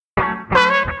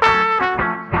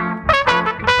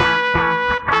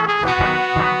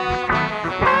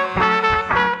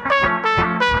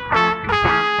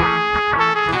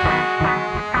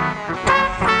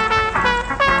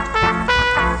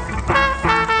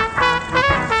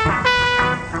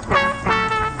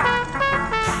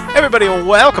everybody, and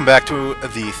welcome back to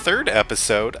the third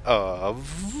episode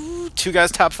of Two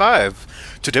Guys Top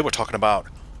 5. Today we're talking about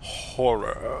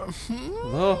horror.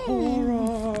 The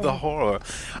horror. The horror.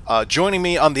 Joining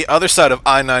me on the other side of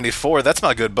I-94, that's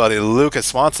my good buddy Lucas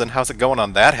Swanson. How's it going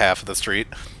on that half of the street?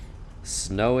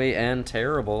 Snowy and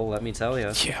terrible, let me tell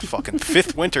you. Yeah, fucking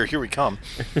fifth winter, here we come.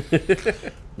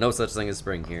 No such thing as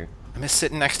spring here. I miss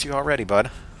sitting next to you already,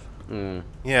 bud.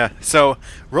 Yeah, so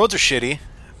roads are shitty,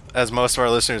 as most of our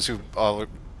listeners who all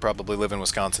probably live in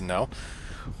Wisconsin know.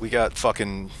 We got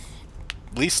fucking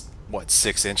at least,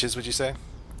 6 inches, would you say?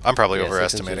 I'm probably Yeah,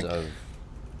 overestimating. 6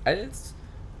 inches of-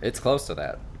 it's close to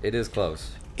that. It is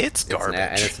close. It's garbage.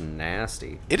 And it's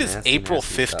nasty. It is Nasty, April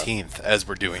nasty stuff. 15th as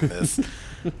we're doing this.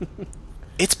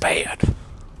 It's bad.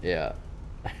 Yeah.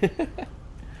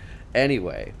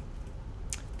 Anyway,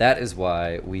 that is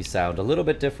why we sound a little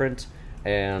bit different,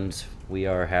 and we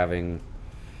are having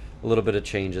a little bit of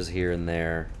changes here and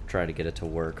there, trying to get it to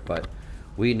work, but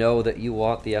we know that you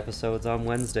want the episodes on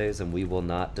Wednesdays, and we will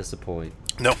not disappoint.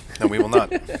 No, we will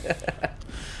not.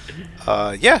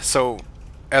 Yeah, so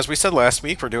as we said last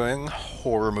week, we're doing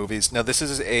horror movies. Now, this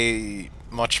is a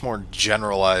much more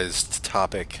generalized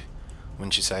topic,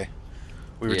 wouldn't you say?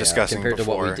 We were discussing compared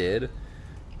before. to what we did,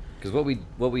 because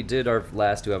what we did our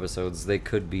last two episodes, they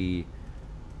could be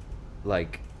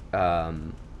like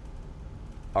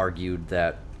argued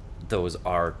that those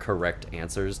are correct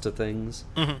answers to things.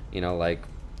 Mhm. You know, like,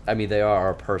 I mean, they are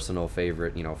our personal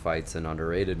favorite, fights and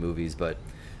underrated movies, but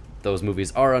those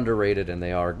movies are underrated and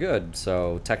they are good,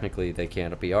 so technically they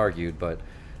can't be argued. But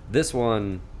this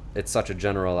one, it's such a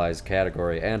generalized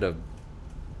category and a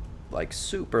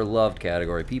super loved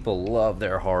category. People love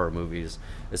their horror movies,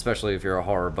 especially if you're a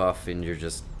horror buff and you're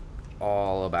just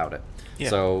all about it. Yeah.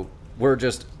 So we're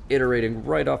just iterating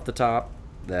right off the top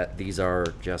that these are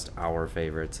just our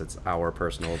favorites. It's our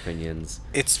personal opinions.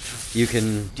 You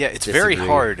can it's disagree. very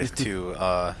hard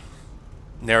to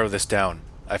narrow this down,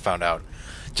 I found out.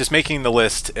 Just making the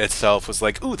list itself was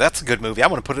like, ooh, that's a good movie, I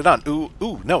want to put it on.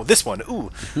 Ooh, no, this one, ooh.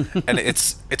 And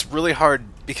it's really hard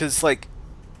because,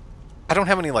 I don't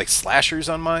have any, slashers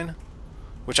on mine,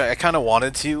 which I kind of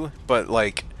wanted to, but,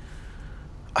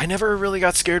 I never really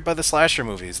got scared by the slasher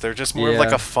movies. They're just more of,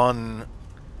 Yeah. a fun...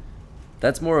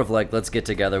 That's more of let's get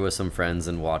together with some friends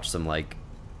and watch some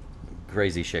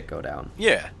crazy shit go down.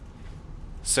 Yeah.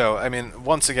 So, I mean,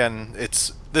 once again,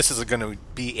 this is going to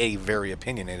be a very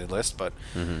opinionated list, but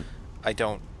I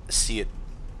don't see it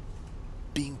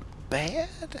being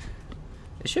bad.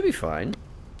 It should be fine.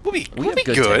 We'll be We have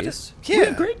good. good taste. Yeah. We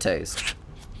have great taste.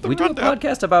 The We do a rundown.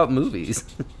 podcast about movies.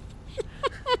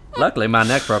 Luckily, my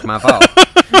neck broke my fall.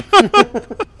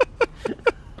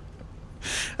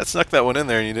 I snuck that one in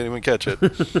there and you didn't even catch it.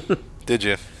 Did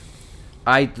you?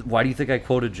 Why do you think I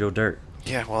quoted Joe Dirt?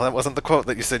 Yeah, well, that wasn't the quote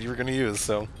that you said you were going to use,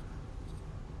 so...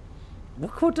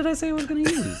 What quote did I say I was going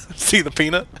to use? See the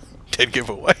peanut? Dead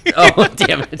giveaway. Oh,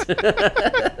 damn it.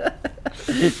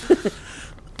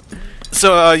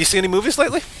 So, you see any movies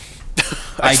lately?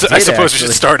 I I did, suppose we actually.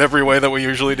 should start every way that we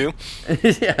usually do.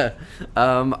 Yeah.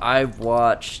 I've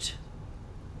watched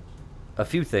a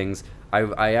few things.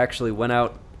 I actually went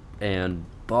out and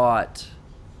bought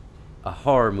a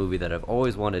horror movie that I've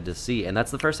always wanted to see, and that's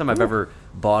the first time I've ever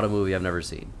bought a movie I've never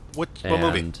seen. What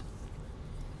movie? And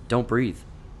Don't Breathe.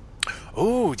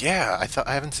 Oh, yeah.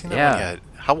 I haven't seen that Yeah. one yet.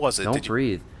 How was it? Don't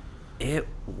Breathe. It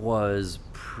was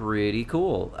pretty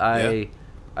cool. I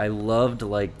loved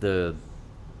the.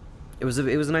 It was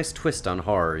a nice twist on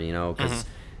horror, because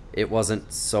it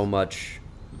wasn't so much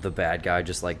the bad guy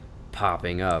just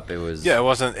popping up. It was Yeah,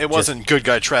 it wasn't good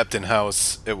guy trapped in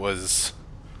house. It was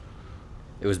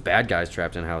bad guys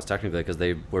trapped in a house technically because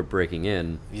they were breaking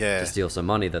in to steal some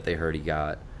money that they heard he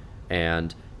got,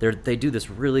 and they do this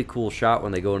really cool shot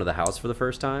when they go into the house for the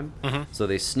first time. So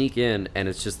they sneak in and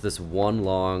it's just this one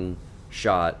long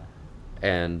shot,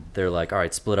 and they're like, all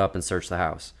right, split up and search the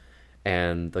house,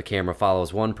 and the camera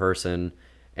follows one person,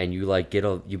 and you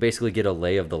basically get a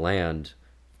lay of the land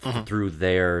through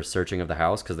their searching of the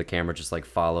house, because the camera just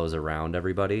follows around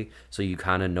everybody, so you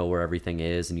kind of know where everything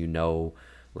is, and you know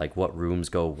what rooms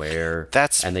go where.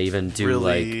 And they even do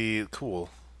really cool.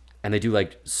 And they do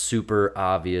super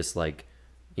obvious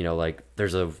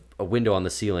there's a window on the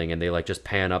ceiling, and they just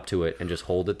pan up to it and just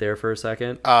hold it there for a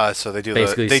second. So they do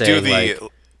basically they saying, do the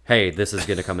hey, this is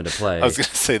gonna come into play. I was going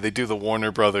to say, they do the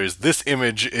Warner Brothers. This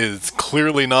image is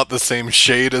clearly not the same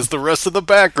shade as the rest of the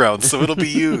background, so it'll be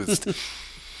used.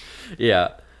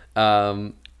 Yeah.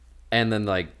 And then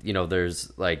there's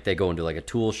they go into a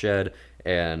tool shed,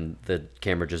 and the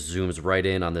camera just zooms right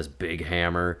in on this big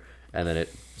hammer, and then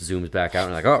it zooms back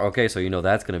out, and oh, okay, so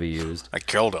that's going to be used. I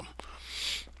killed him.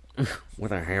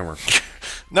 With a hammer.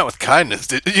 Not with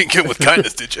kindness. You didn't kill him with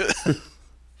kindness, did you?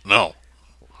 No.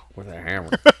 With a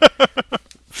hammer.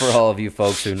 For all of you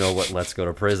folks who know what Let's Go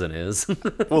to Prison is.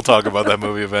 We'll talk about that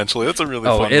movie eventually. It's a really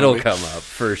fun movie. Oh, it'll come up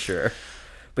for sure.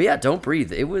 But yeah, Don't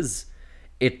Breathe.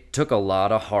 It took a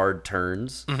lot of hard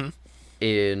turns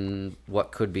in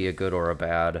what could be a good or a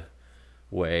bad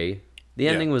way. The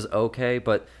ending was okay,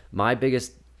 but my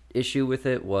biggest issue with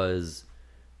it was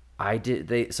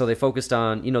they focused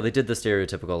on, they did the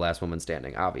stereotypical last woman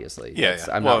standing, obviously. Yeah.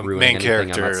 I'm not ruining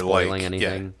anything, I'm not spoiling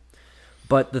anything. Yeah.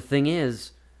 But the thing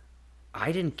is,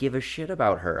 I didn't give a shit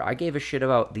about her. I gave a shit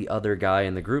about the other guy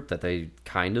in the group that they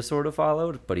kind of sort of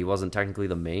followed, but he wasn't technically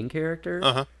the main character.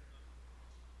 Uh-huh.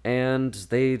 And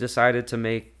they decided to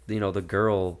make, the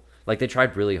girl, like, they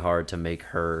tried really hard to make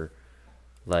her,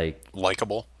 like...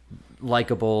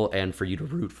 Likeable, and for you to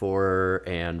root for her,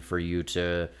 and for you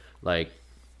to, like,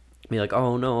 be like,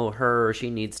 oh, no, she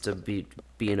needs to be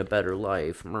in a better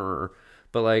life.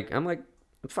 But, like, I'm like,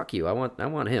 fuck you, I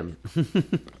want him.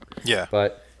 Yeah.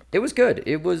 But it was good.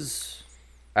 It was,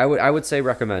 I would say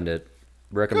recommended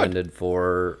good.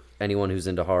 For anyone who's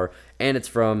into horror. And it's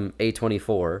from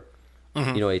A24.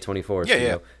 Mm-hmm. You know A24.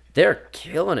 Yeah. They're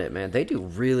killing it, man. They do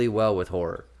really well with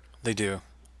horror. They do.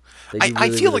 I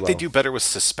feel like they do better with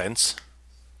suspense.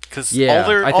 Because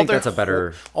I think that's a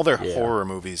better... All their horror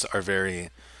movies are very,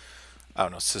 I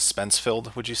don't know,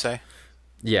 suspense-filled, would you say?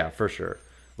 Yeah, for sure.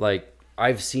 Like,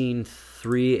 I've seen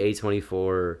 3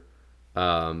 A24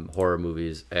 horror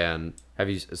movies, and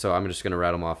so I'm just going to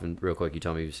rattle them off and real quick, you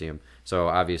tell me if you see them. So,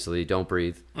 obviously, Don't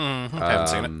Breathe. Mm-hmm. I haven't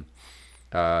seen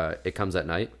it. It Comes at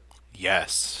Night.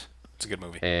 Yes. It's a good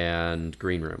movie. And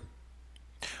Green Room.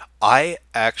 I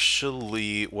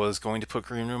actually was going to put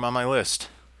Green Room on my list.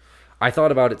 I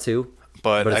thought about it too,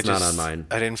 but it's not on mine.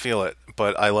 I didn't feel it,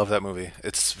 but I love that movie.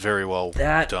 It's very well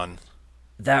done.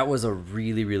 That was a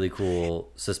really, really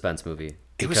cool suspense movie.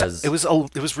 It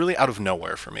was really out of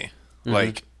nowhere for me. Mm-hmm.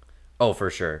 Like, oh,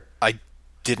 for sure. I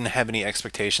didn't have any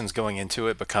expectations going into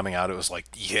it, but coming out, it was like,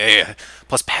 yeah.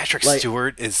 Plus, Patrick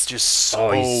Stewart is just so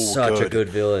he's such a good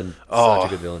villain. Such a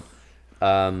good villain.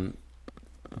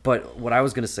 But what I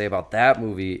was going to say about that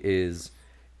movie is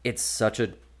it's such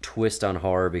a twist on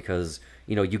horror because,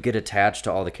 you get attached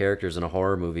to all the characters in a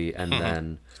horror movie and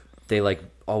then they like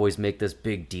always make this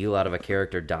big deal out of a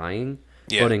character dying.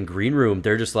 Yeah. But in Green Room,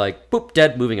 they're just like, boop,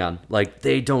 dead, moving on. Like,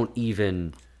 they don't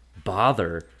even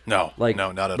bother. No,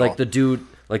 not at all. The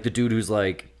dude who's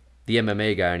like the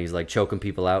MMA guy and he's like choking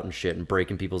people out and shit and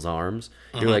breaking people's arms.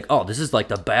 Mm-hmm. You're like, oh, this is like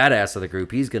the badass of the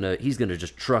group. He's gonna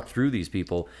just truck through these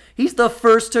people. He's the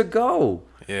first to go.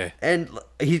 Yeah. And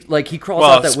he crawls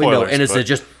out that window and it's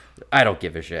just, I don't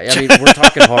give a shit. I mean, we're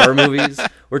talking horror movies.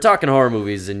 We're talking horror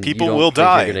movies and people you don't will think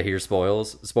die. You're gonna hear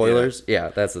spoilers. Yeah,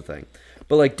 that's the thing.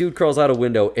 But like, dude crawls out a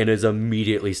window and is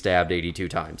immediately stabbed 82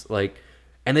 times. Like,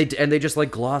 and they just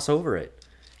like gloss over it.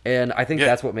 And I think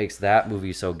that's what makes that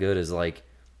movie so good is like,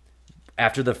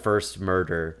 after the first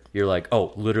murder, you're like,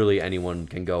 oh, literally anyone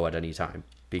can go at any time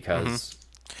because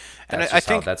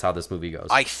that's how this movie goes.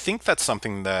 I think that's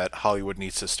something that Hollywood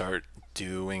needs to start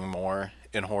doing more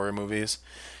in horror movies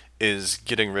is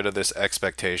getting rid of this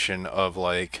expectation of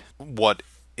like what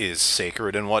is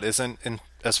sacred and what isn't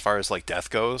as far as like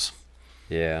death goes.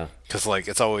 Yeah. Because like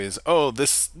it's always, oh,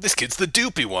 this kid's the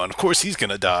doopy one. Of course he's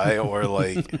gonna die, or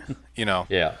like,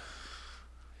 Yeah.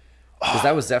 Because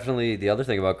that was definitely the other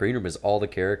thing about Green Room is all the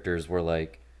characters were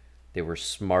like, they were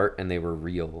smart and they were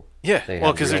real. Yeah,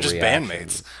 well, because they're just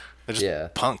bandmates. They're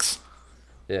just punks.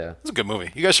 Yeah. It's a good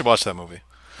movie. You guys should watch that movie.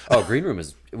 Oh, Green Room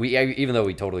is... even though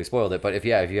we totally spoiled it, but if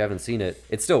you haven't seen it,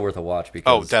 it's still worth a watch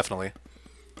because... Oh, definitely.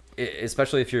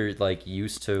 Especially if you're like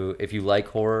used to... If you like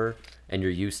horror and you're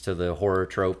used to the horror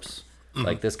tropes,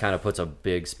 like this kind of puts a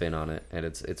big spin on it and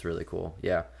it's really cool.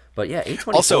 Yeah. But yeah,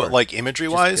 A24... Also, like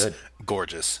imagery-wise,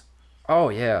 gorgeous. Oh,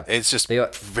 yeah. It's just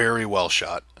very well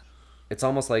shot. It's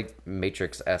almost like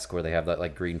Matrix-esque where they have that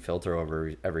like green filter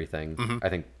over everything. Mm-hmm. I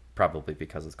think probably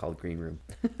because it's called Green Room.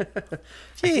 I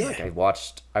feel like I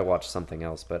watched something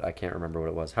else, but I can't remember what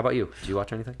it was. How about you? Did you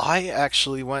watch anything? I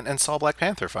actually went and saw Black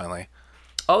Panther finally.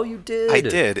 Oh, you did? I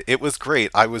did. It was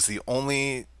great. I was the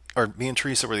only... Or me and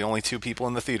Teresa were the only two people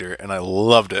in the theater, and I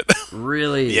loved it.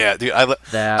 Really? Yeah, dude.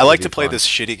 I like to play this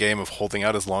shitty game of holding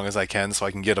out as long as I can so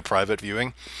I can get a private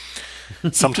viewing.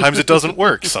 Sometimes it doesn't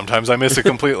work. Sometimes I miss it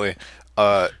completely.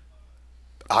 I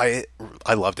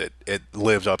loved it. It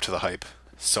lived up to the hype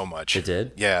so much. It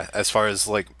did? Yeah. As far as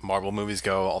like Marvel movies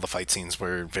go, all the fight scenes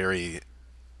were very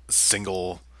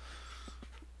single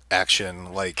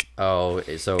action. Like so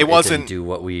it wasn't didn't do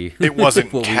what it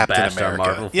wasn't what Captain Marvel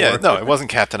America. for. Yeah, no, it wasn't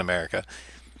Captain America.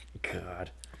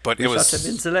 God. But we it was shot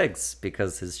him into legs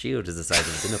because his shield is the size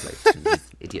of a dinner plate.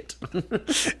 Idiot.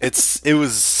 it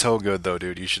was so good though,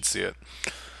 dude. You should see it.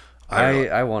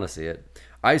 I want to see it.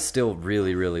 I still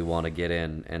really, really want to get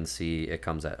in and see it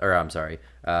comes at, or I'm sorry,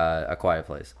 A Quiet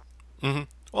Place. Mm-hmm.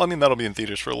 Well, I mean, that'll be in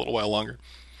theaters for a little while longer.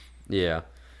 Yeah.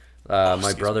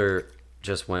 My brother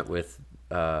just went with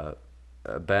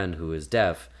Ben, who is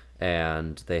deaf,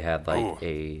 and they had like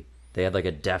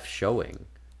a deaf showing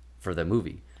for the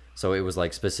movie. So it was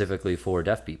like specifically for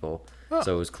deaf people. Oh.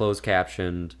 So it was closed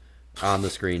captioned on the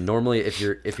screen. Normally, if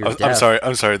you're deaf,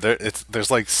 I'm sorry.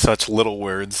 There's like such little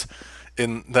words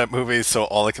in that movie, so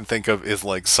all I can think of is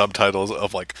like subtitles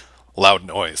of like loud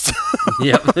noise.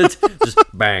 Yep, just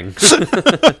bang.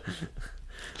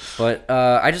 But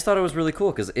I just thought it was really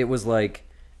cool because it was like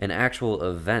an actual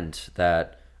event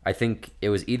that I think it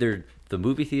was either the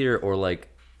movie theater or like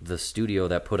the studio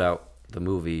that put out the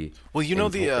movie. Well, you know,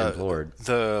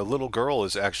 the little girl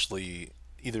is actually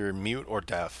either mute or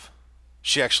deaf.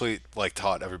 She actually like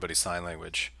taught everybody sign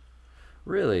language.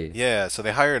 Really? Yeah, so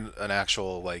they hired an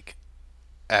actual like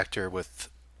actor with,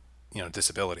 you know,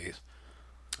 disabilities.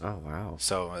 Oh wow.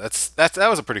 So that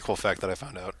was a pretty cool fact that I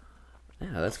found out.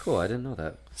 Yeah, that's cool. I didn't know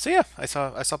that. So yeah, I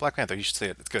saw Black Panther. You should see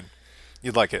it. It's good.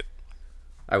 You'd like it.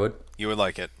 I would. You would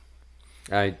like it.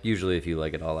 I usually, if you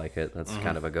like it, I'll like it. That's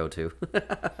kind of a go-to.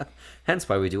 Hence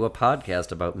why we do a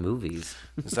podcast about movies.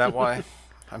 Is that why?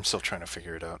 I'm still trying to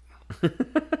figure it out.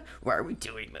 Why are we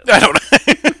doing this? I don't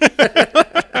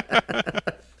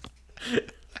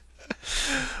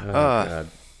know. God.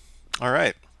 All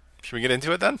right. Should we get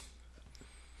into it then?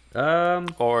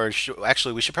 Or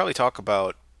actually, we should probably talk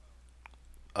about.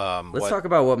 Let's talk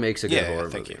about what makes a good horror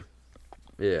movie. Thank you.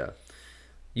 Yeah.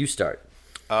 You start.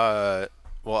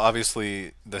 Well,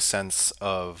 obviously, the sense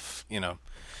of, you know,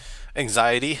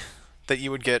 anxiety that you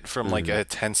would get from like a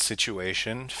tense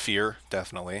situation, fear,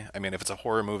 definitely. I mean, if it's a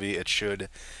horror movie, it should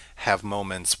have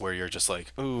moments where you're just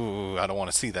like, ooh, I don't want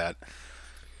to see that.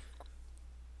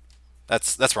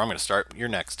 That's where I'm going to start. You're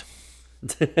next.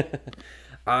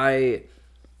 I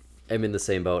am in the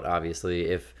same boat,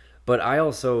 obviously. But I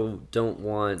also don't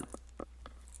want,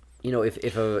 you know, if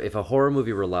a horror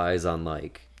movie relies on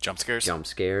like jump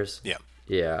scares. Yeah.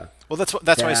 Yeah. Well, that's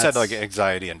why I said like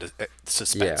anxiety and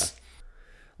suspense.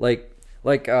 Yeah.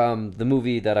 Like the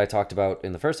movie that I talked about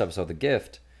in the first episode, The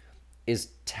Gift, is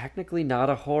technically not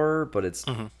a horror, but it's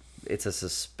a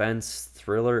suspense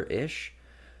thriller-ish.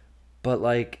 But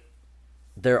like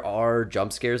there are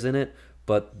jump scares in it,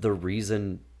 but the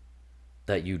reason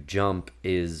that you jump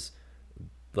is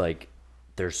like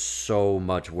there's so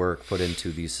much work put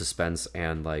into the suspense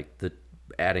and like the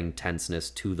adding tenseness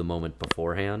to the moment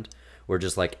beforehand, where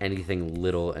just like anything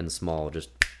little and small just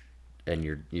and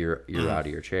you're out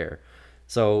of your chair.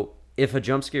 So if a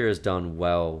jump scare is done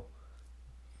well,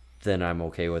 then I'm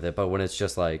okay with it. But when it's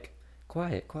just like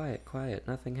quiet,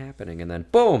 nothing happening, and then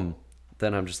boom,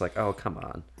 then I'm just like, oh, come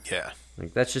on. Yeah.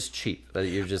 Like that's just cheap.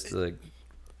 You're just like.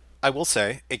 I will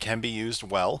say it can be used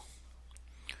well.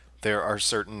 There are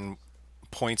certain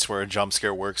points where a jump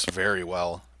scare works very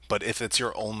well, but if it's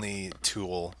your only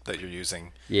tool that you're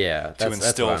using to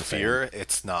instill fear,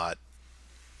 it's not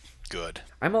good.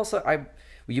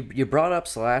 You brought up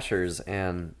slashers,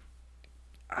 and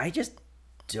I just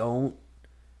don't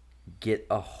get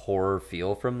a horror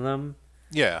feel from them.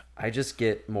 Yeah. I just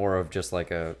get more of just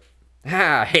like a,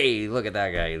 hey, look at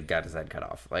that guy, he got his head cut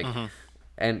off. Like,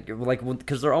 and like,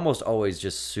 because they're almost always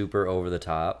just super over the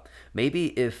top. Maybe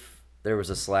if there was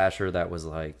a slasher that was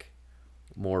like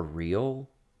more real,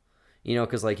 you know,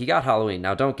 because like you got Halloween.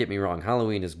 Now, don't get me wrong,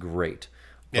 Halloween is great,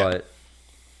 but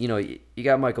you know, you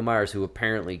got Michael Myers, who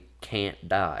apparently can't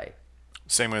die.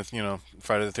 Same with, you know,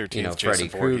 Friday the 13th, you know, Freddy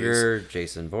Krueger,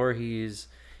 Jason Voorhees.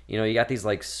 You know, you got these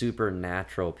like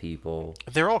supernatural people.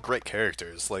 They're all great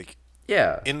characters. Like,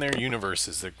 yeah, in their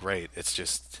universes, they're great. It's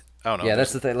just, I don't know. Yeah,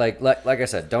 that's the thing. Like I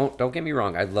said, don't get me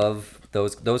wrong. I love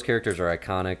those characters are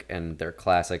iconic and they're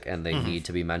classic and they need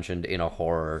to be mentioned in a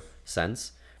horror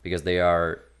sense because they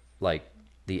are like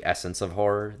the essence of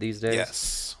horror these days.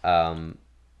 Yes.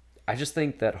 I just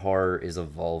think that horror is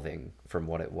evolving from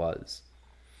what it was.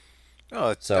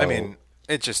 Oh, I mean,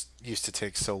 it just used to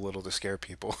take so little to scare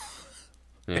people.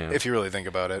 Yeah. If you really think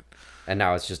about it. And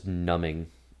now it's just numbing.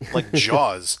 Like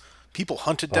Jaws. People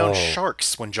hunted down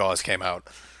sharks when Jaws came out.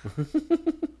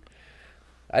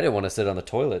 I didn't want to sit on the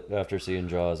toilet after seeing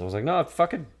Jaws. I was like, no,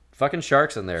 fucking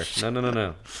sharks in there.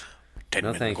 No.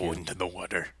 10 men go into the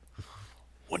water.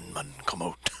 1 man come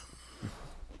out.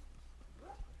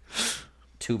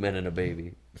 2 men and a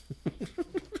baby.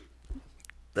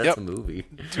 That's a movie.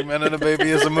 2 Men and a Baby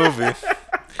is a movie.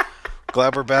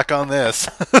 Glad we're back on this.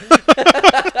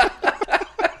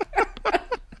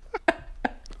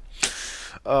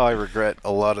 Oh, I regret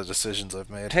a lot of decisions I've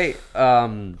made. Hey,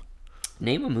 name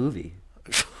a movie.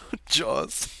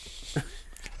 Jaws.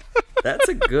 That's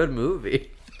a good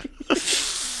movie.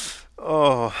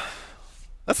 Oh,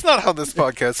 that's not how this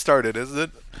podcast started, is it?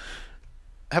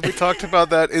 Have we talked about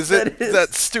that? Is it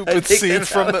that stupid scene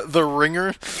from The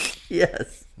Ringer?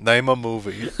 Yes. Name a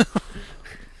movie.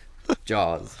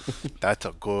 Jaws. That's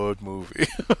a good movie.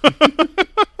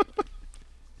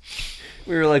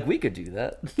 We were like, we could do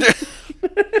that.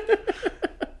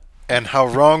 And how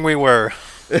wrong we were.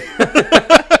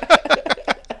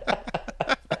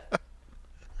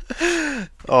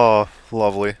 Oh,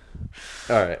 lovely.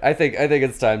 All right, I think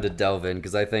it's time to delve in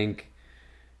because I think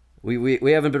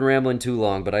we haven't been rambling too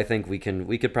long, but I think we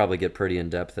could probably get pretty in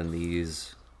depth in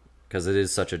these because it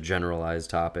is such a generalized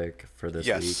topic for this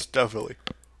week. Yes, definitely.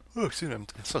 Oh, excuse me, I'm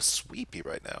so sweepy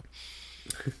right now.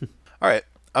 All right,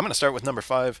 I'm going to start with number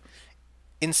 5,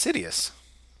 Insidious.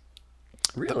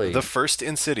 Really? The first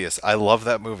Insidious. I love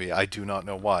that movie. I do not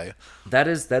know why. That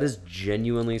is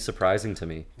genuinely surprising to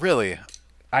me. Really?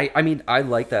 I mean, I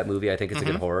like that movie. I think it's a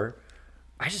good horror.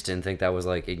 I just didn't think that was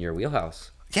like in your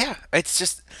wheelhouse. Yeah, it's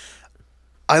just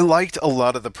I liked a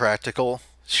lot of the practical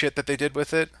shit that they did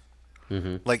with it.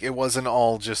 Mm-hmm. Like it wasn't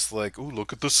all just like, "Ooh,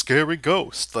 look at the scary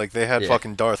ghost." Like they had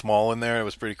fucking Darth Maul in there. It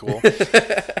was pretty cool.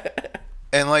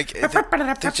 And like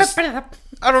just,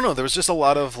 I don't know, there was just a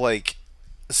lot of like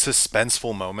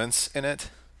suspenseful moments in it.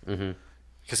 Mm-hmm.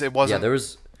 Because it wasn't. Yeah, there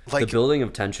was like the building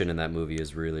of tension in that movie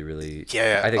is really, really.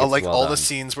 Yeah, I think it's like well all done. the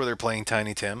scenes where they're playing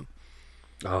Tiny Tim.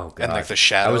 Oh god. And like the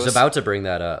shadows. I was about to bring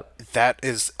that up. That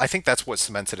is, I think that's what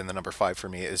cements it in the number 5 for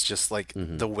me. Is just like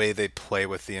the way they play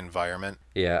with the environment.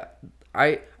 Yeah,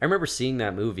 I remember seeing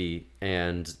that movie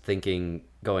and thinking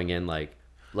going in like,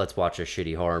 let's watch a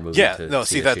shitty horror movie. Yeah, to no,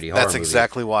 see that's movie.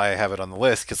 exactly why I have it on the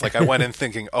list. Because like I went in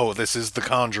thinking, oh, this is The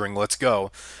Conjuring, let's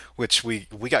go. Which we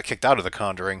got kicked out of The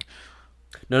Conjuring.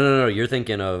 No. You're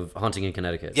thinking of Haunting in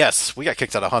Connecticut. Yes, we got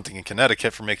kicked out of Haunting in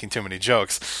Connecticut for making too many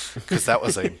jokes. Because that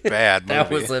was a bad movie. That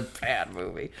was a bad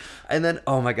movie. And then,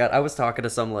 oh my god, I was talking to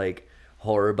some like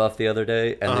horror buff the other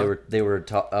day, and they were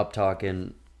up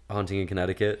talking Haunting in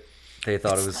Connecticut. They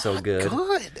thought it was so good.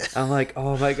 I'm like,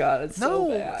 oh my god, it's so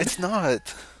bad. No, it's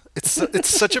not. It's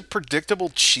such a predictable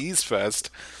cheese fest.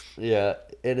 Yeah,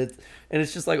 and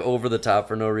it's just like over the top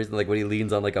for no reason. Like when he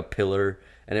leans on like a pillar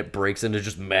and it breaks into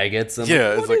just maggots.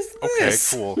 Yeah, it's like, okay,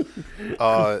 cool.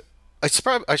 I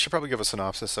should probably give a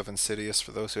synopsis of Insidious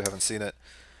for those who haven't seen it.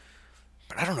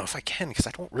 But I don't know if I can because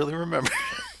I don't really remember.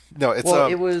 No, it's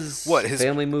it was what his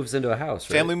family moves into a house.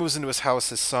 Right? Family moves into his house.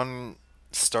 His son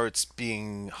starts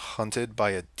being hunted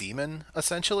by a demon,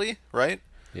 essentially, right?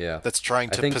 Yeah. That's trying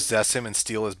to possess him and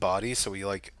steal his body. So he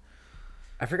like.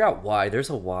 I forgot why. There's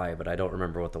a why, but I don't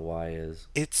remember what the why is.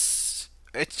 It's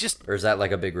just. Or is that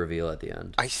like a big reveal at the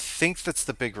end? I think that's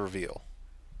the big reveal,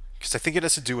 because I think it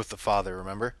has to do with the father.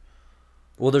 Remember?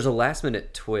 Well, there's a last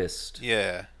minute twist.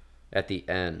 Yeah. At the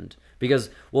end, because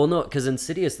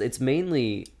Insidious, it's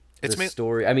mainly the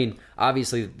story. I mean,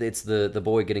 obviously it's the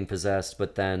boy getting possessed,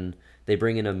 but then they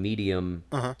bring in a medium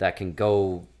that can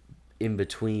go in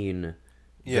between.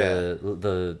 Yeah.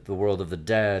 The world of the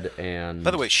dead and.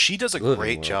 By the way, she does a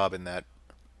great job in that.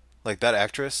 Like that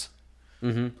actress.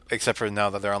 Mm-hmm. Except for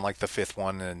now that they're on like the 5th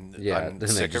one, and I'm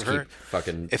sick of her.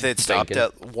 If they'd stopped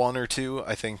at 1 or 2,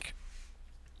 I think.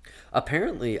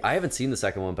 Apparently, I haven't seen the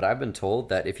second one, but I've been told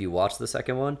that if you watch the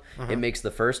second one, it makes the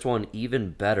first one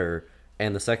even better,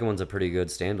 and the second one's a pretty good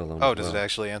standalone. Oh, does it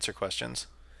actually answer questions?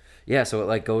 Yeah, so it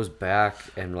like goes back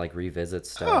and like revisits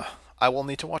stuff. Oh, I will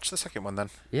need to watch the second one then.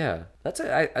 Yeah, like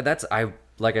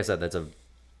I said,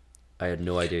 I had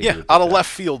no idea. Yeah, out of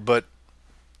left field, but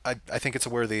I think it's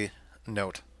a worthy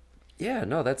note. Yeah,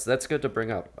 no, that's good to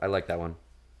bring up. I like that one.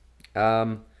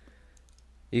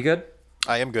 You good?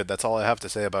 I am good. That's all I have to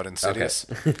say about Insidious.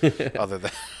 Okay. Other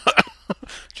than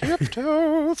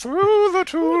tiptoe through the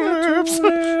tulips,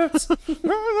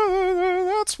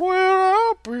 that's where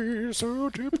I'll be. So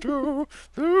tiptoe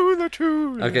through the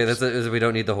tulips. Okay, that's it. We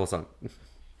don't need the whole song.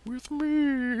 With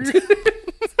me.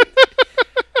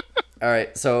 All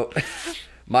right, so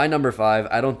my number 5.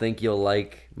 I don't think you'll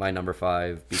like my number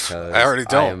 5 because I already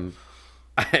don't.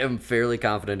 I am fairly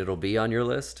confident it'll be on your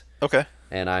list. Okay.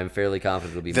 And I'm fairly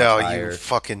confident it'll be much higher. You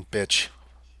fucking bitch.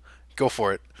 Go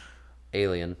for it.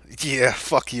 Alien. Yeah,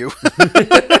 fuck you.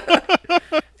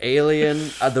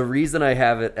 Alien. The reason I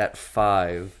have it at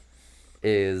 5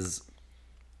 is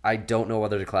I don't know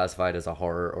whether to classify it as a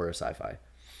horror or a sci-fi.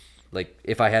 Like,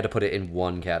 if I had to put it in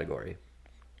one category.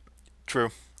 True.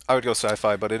 I would go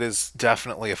sci-fi, but it is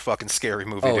definitely a fucking scary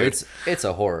movie, dude. Oh, it's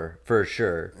a horror, for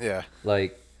sure. Yeah.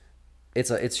 Like,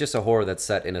 it's just a horror that's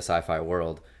set in a sci-fi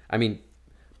world. I mean,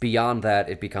 beyond that,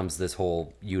 it becomes this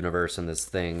whole universe and this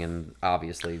thing, and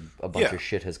obviously a bunch of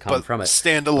shit has come from it.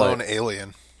 Standalone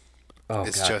Alien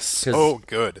is just so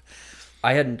good.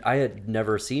 I had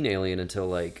never seen Alien until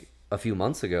like a few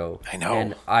months ago. I know,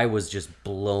 and I was just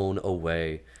blown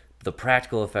away. The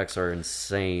practical effects are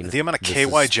insane. The amount of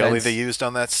KY jelly they used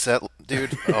on that set,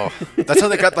 dude. Oh, that's how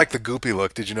they got like the goopy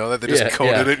look. Did you know that they just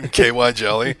coated it in KY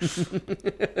jelly?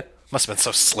 Must have been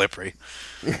so slippery.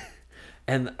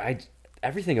 And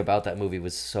everything about that movie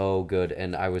was so good,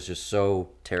 and I was just so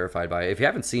terrified by it. If you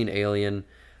haven't seen Alien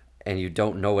and you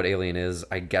don't know what Alien is,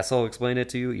 I guess I'll explain it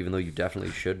to you, even though you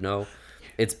definitely should know.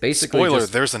 It's basically spoiler.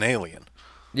 There's an alien.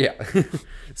 Yeah.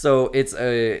 So it's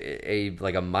a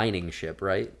like a mining ship,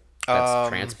 right? That's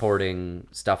transporting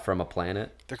stuff from a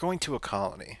planet. They're going to a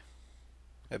colony,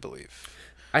 I believe.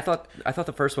 I thought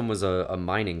the first one was a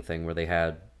mining thing where they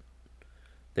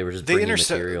were just bringing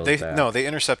materials back. No, they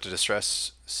intercept a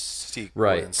distress sequence.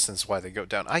 Right. Since why they go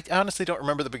down. I honestly don't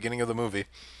remember the beginning of the movie.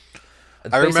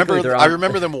 I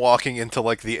remember them walking into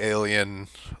like the alien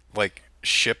like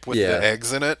ship with the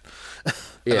eggs in it.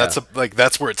 And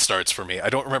that's where it starts for me. I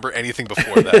don't remember anything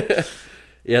before that.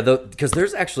 Yeah, because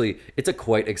there's actually it's a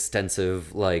quite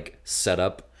extensive like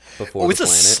setup before. It's a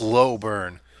slow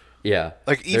burn. Yeah,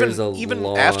 like even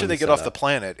after they get off the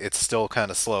planet, it's still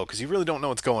kind of slow because you really don't know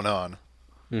what's going on.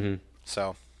 Mm-hmm.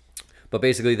 So, but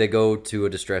basically, they go to a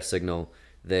distress signal.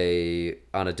 They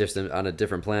on a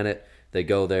different planet. They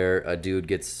go there. A dude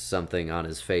gets something on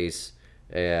his face,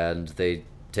 and they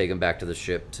take him back to the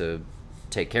ship to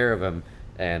take care of him.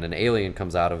 And an alien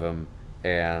comes out of him,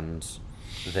 and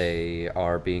they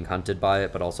are being hunted by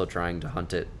it, but also trying to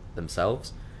hunt it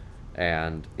themselves.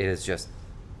 And it is just,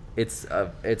 it's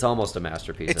almost a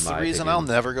masterpiece. It's the reason I'll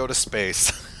never go to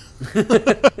space.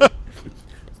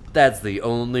 That's the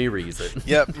only reason.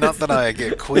 Yep, not that I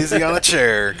get queasy on a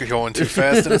chair going too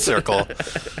fast in a circle.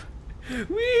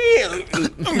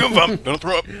 Don't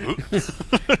throw up.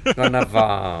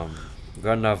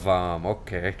 Gonna vom.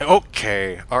 Okay.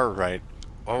 Okay. All right.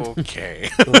 Okay.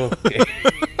 Okay.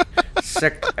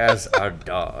 Sick as a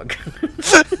dog.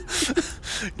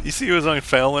 You see, he was on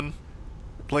Fallon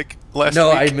like last week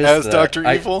I missed as Dr.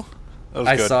 Evil. That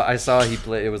was good. I saw he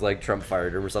played. It was like Trump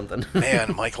fired him or something.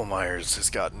 Man, Michael Myers has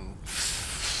gotten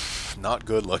not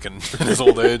good looking in his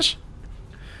old age.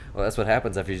 Well, that's what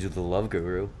happens after you do the Love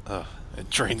Guru. It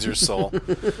drains your soul.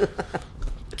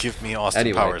 Give me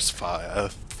Austin Powers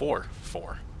 4.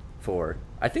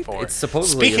 I think it's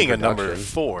supposedly. Speaking of number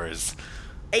 4s.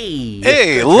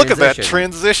 Hey, look at that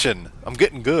transition. I'm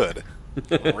getting good.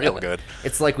 Real good.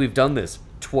 It's like we've done this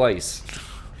twice.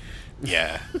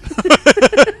 Yeah.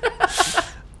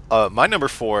 My number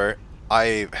 4,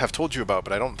 I have told you about,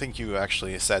 but I don't think you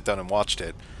actually sat down and watched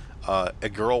it. A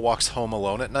Girl Walks Home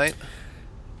Alone at Night.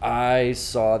 I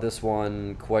saw this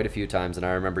one quite a few times, and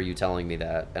I remember you telling me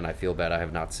that, and I feel bad I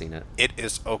have not seen it. It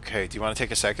is okay. Do you want to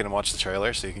take a second and watch the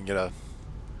trailer so you can get a...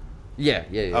 Yeah.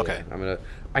 Okay. Yeah.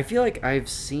 I feel like I've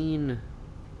seen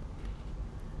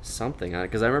something on it,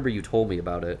 because I remember you told me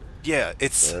about it. Yeah,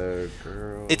 it's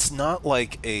not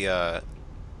like a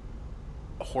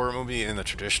horror movie in the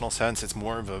traditional sense. It's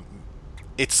more of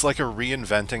it's like a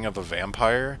reinventing of a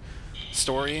vampire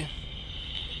story.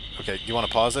 Okay, you want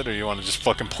to pause it, or you want to just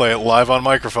fucking play it live on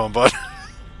microphone, bud?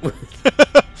 We're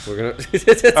gonna.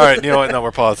 All right, you know what? No,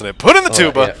 we're pausing it. Put in the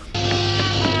tuba. Yeah.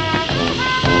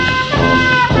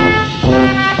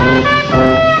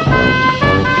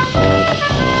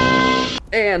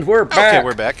 And we're back. Okay,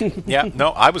 we're back. Yeah, no,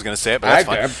 I was gonna say it, but that's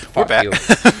fine. We're back.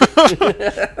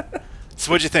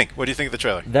 So, what'd you think? What do you think of the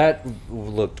trailer? That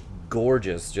looked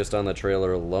gorgeous, just on the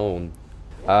trailer alone.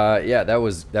 Yeah, that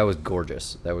was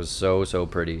gorgeous. That was so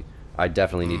pretty. I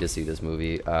definitely need to see this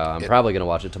movie. I'm probably gonna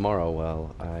watch it tomorrow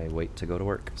while I wait to go to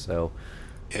work. So,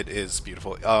 it is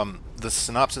beautiful. The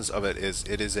synopsis of it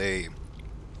is a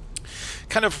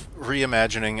kind of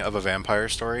reimagining of a vampire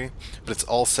story, but it's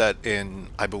all set in,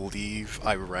 I believe,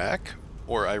 Iraq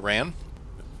or Iran.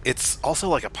 It's also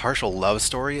like a partial love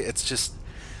story.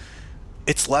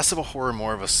 It's less of a horror,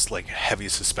 more of a like heavy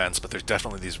suspense, but there's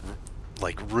definitely these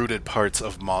like rooted parts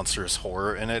of monstrous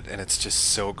horror in it, and it's just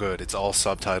so good. It's all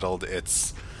subtitled.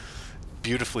 It's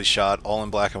beautifully shot, all in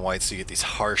black and white, so you get these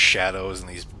harsh shadows and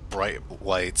these bright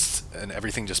lights, and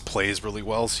everything just plays really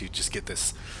well, so you just get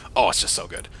this, it's just so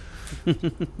good.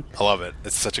 I love it.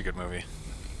 It's such a good movie.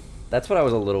 That's what I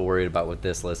was a little worried about with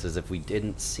this list, is if we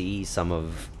didn't see some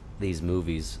of these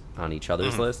movies on each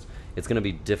other's list, it's going to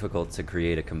be difficult to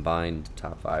create a combined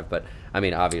top 5. But I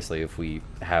mean, obviously, if we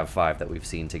have 5 that we've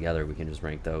seen together, we can just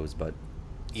rank those. But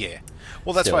Yeah.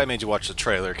 Well, that's why I made you watch the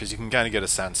trailer, because you can kind of get a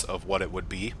sense of what it would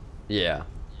be. Yeah.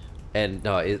 And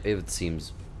no, it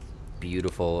seems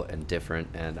beautiful and different,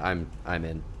 and I'm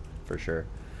in for sure.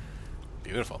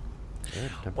 Beautiful.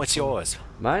 What's yours?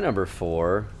 My number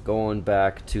 4, going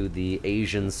back to the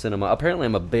Asian cinema. Apparently,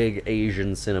 I'm a big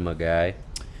Asian cinema guy.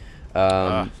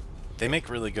 They make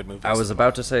really good movies. I was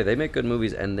about to say, they make good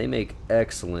movies, and they make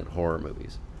excellent horror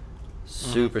movies.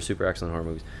 Super excellent horror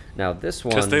movies. Now, this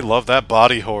one... Because they love that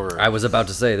body horror. I was about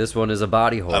to say, this one is a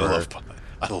body horror.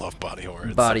 I love body horror.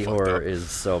 It's body so horror is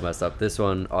so messed up. This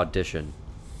one, Audition.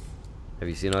 Have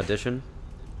you seen Audition?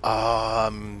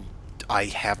 I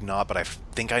have not, but I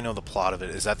think I know the plot of it.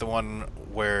 Is that the one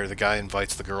where the guy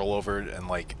invites the girl over and,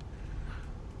 like,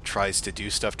 tries to do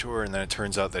stuff to her, and then it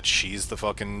turns out that she's the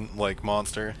fucking, like,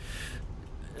 monster?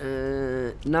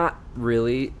 Not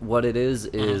really. What it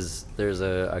is there's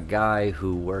a guy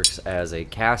who works as a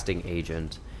casting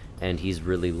agent, and he's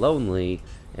really lonely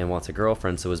and wants a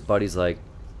girlfriend. So his buddy's like,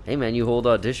 "Hey man, you hold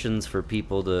auditions for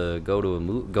people to go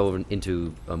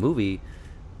into a movie.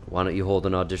 Why don't you hold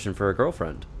an audition for a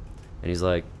girlfriend?" And he's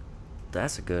like,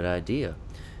 "That's a good idea."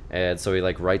 And so he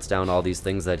like writes down all these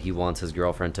things that he wants his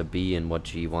girlfriend to be and what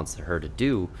she wants her to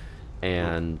do,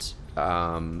 and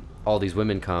all these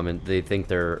women come and they think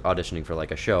they're auditioning for like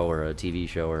a show or a TV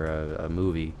show or a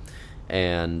movie,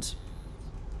 and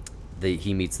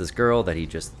he meets this girl that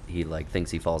he like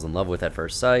thinks he falls in love with at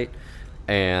first sight,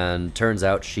 and turns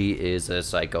out she is a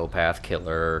psychopath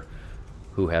killer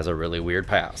who has a really weird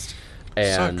past.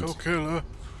 And psycho killer.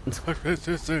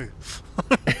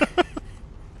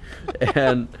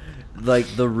 And like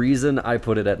the reason I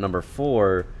put it at number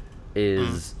 4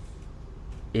 is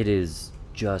it is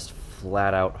just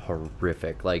flat out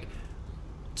horrific. Like,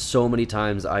 so many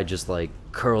times I just like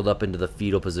curled up into the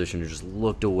fetal position and just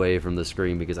looked away from the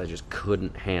screen because I just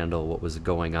couldn't handle what was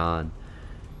going on.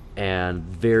 And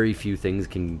very few things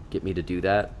can get me to do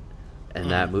that.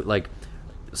 And that like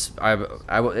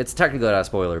it's technically not a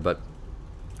spoiler, but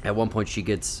at one point she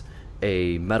gets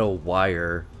a metal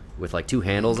wire with like 2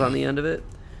 handles on the end of it,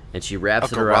 and she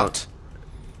wraps it around.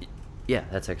 Yeah,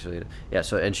 that's actually it. Yeah,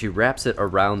 so and she wraps it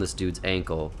around this dude's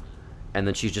ankle, and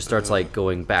then she just starts like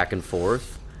going back and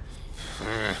forth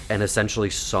and essentially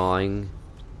sawing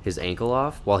his ankle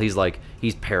off while he's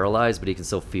paralyzed but he can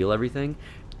still feel everything,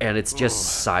 and it's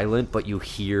just silent, but you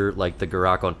hear like the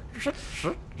Garak going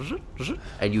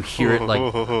and you hear it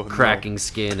like cracking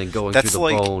skin and going through the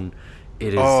bone.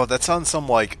 It is. Oh, that's on some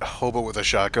like Hobo with a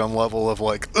Shotgun level of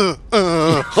like.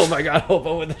 Oh my god,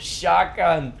 Hobo with a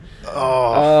Shotgun.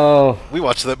 Oh, we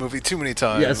watched that movie too many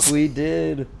times. Yes, we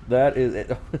did. That is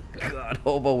it. God,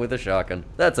 Hobo with a Shotgun.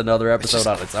 That's another episode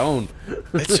on its own.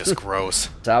 It's just gross.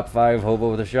 Top 5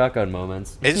 Hobo with a Shotgun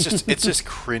moments. It's just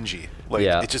cringy. Like,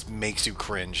 yeah. It just makes you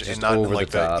cringe, just and not like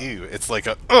that. Ew. It's like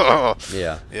a.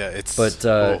 Yeah. Yeah. It's.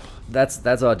 But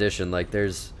that's Audition. Like,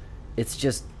 it's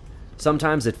just.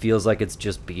 Sometimes it feels like it's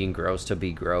just being gross to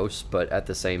be gross, but at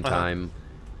the same time,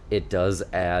 it does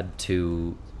add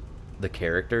to the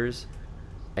characters,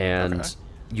 and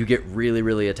you get really,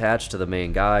 really attached to the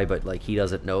main guy, but like he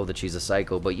doesn't know that she's a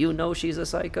psycho, but you know she's a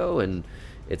psycho, and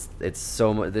it's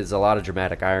so much. There's a lot of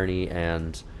dramatic irony,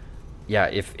 and yeah,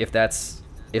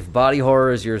 if body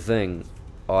horror is your thing,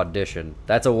 Audition.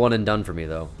 That's a one and done for me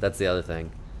though. That's the other thing.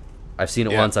 I've seen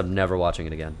it once. I'm never watching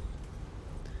it again.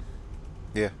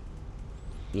 Yeah.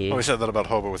 Yeah. We said that about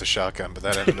Hobo with a Shotgun, but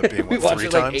that ended up being we watched 3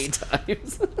 it times? Like 8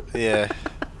 times. Yeah.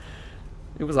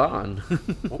 It was on.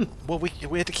 well,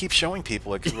 we had to keep showing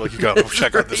people like you gotta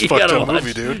check out this fucked up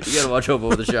movie, dude. You gotta watch Hobo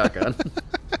with a Shotgun.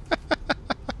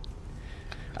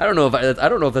 I don't know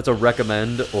if that's a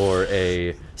recommend or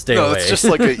a stay away. No, it's just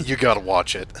like you gotta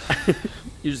watch it.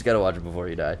 You just gotta watch it before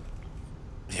you die.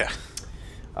 Yeah.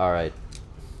 All right.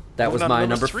 That was my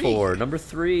number 4. Number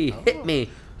 3. Hit me.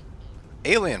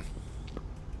 Alien.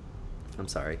 I'm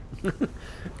sorry.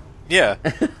 Yeah,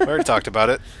 we already talked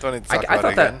about it. Don't need to talk about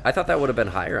it again. I thought that would have been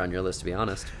higher on your list, to be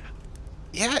honest.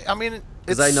 Yeah, I mean,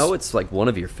 because I know it's like one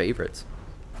of your favorites.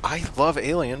 I love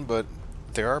Alien, but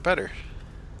there are better.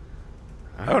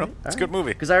 I don't know. It's a good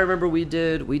movie. Because I remember we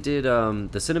did the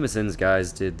CinemaSins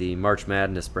guys did the March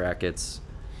Madness brackets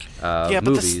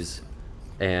movies,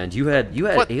 and you had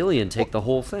Alien take the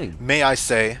whole thing. May I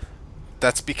say,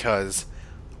 that's because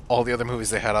all the other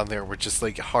movies they had on there were just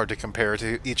like hard to compare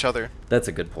to each other. That's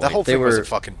a good point. That whole thing was a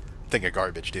fucking thing of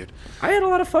garbage, dude. I had a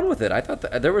lot of fun with it. I thought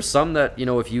there were some that, you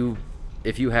know, if you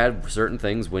had certain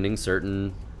things winning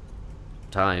certain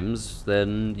times,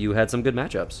 then you had some good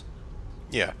matchups.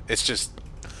 Yeah, it's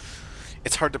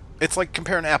hard to. It's like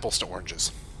comparing apples to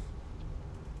oranges.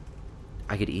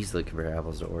 I could easily compare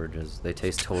apples to oranges. They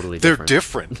taste totally different. They're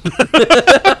different.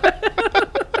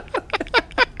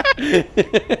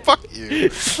 Fuck you.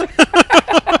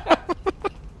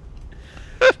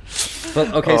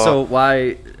 But okay, so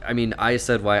why? I mean, I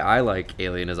said why I like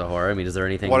Alien as a horror. I mean, is there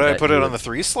anything? Why did I put it on the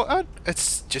 3 slot?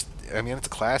 It's just, I mean, it's a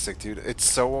classic, dude. It's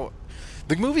so,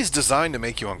 the movie's designed to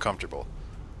make you uncomfortable.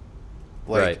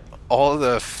 Like, right. All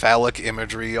the phallic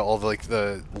imagery, all the, like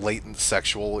the latent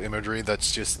sexual imagery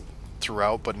that's just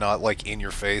throughout, but not like in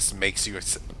your face, makes you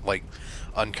like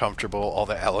uncomfortable. All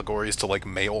the allegories to like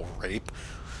male rape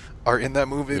are in that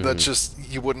movie that just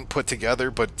you wouldn't put together,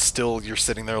 but still you're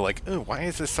sitting there like, oh, why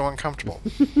is this so uncomfortable?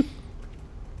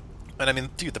 And I mean,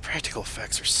 dude, the practical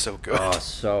effects are so good. Oh,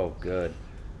 so good.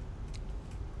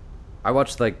 I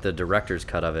watched like the director's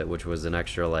cut of it, which was an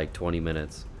extra like 20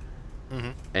 minutes.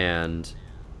 And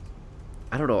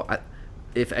I don't know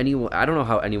if anyone. I don't know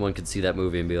how anyone could see that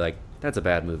movie and be like, "That's a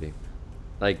bad movie."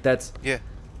 Like that's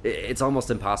It's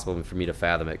almost impossible for me to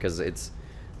fathom it because it's,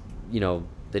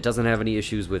 it doesn't have any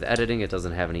issues with editing. It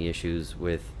doesn't have any issues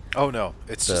with. Oh no,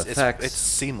 it's just effects. It's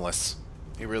seamless.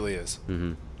 It really is.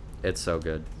 It's so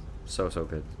good, so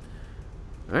good.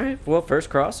 All right, well, first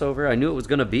crossover. I knew it was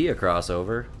gonna be a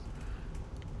crossover.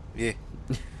 Yeah.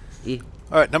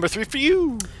 All right, number 3 for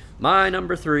you. My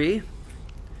number 3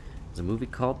 is a movie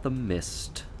called The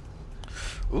Mist.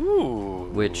 Ooh.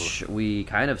 Which we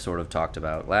kind of sort of talked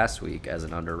about last week as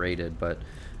an underrated, but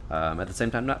at the same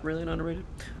time, not really an underrated.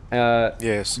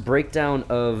 Yes. Breakdown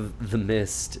of The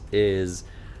Mist is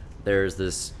there's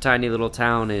this tiny little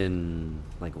town in,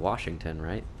 like, Washington,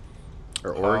 right?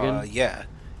 Or Oregon? Yeah.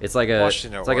 It's like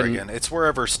Washington or it's like Oregon. It's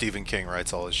wherever Stephen King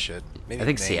writes all his shit. Maybe I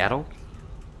think Maine. Seattle?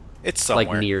 It's somewhere.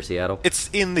 Like near Seattle. It's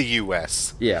in the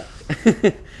U.S. Yeah.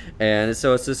 And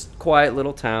so it's this quiet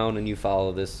little town, and you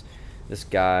follow this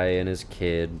guy and his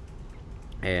kid,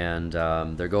 and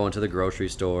they're going to the grocery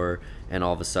store, and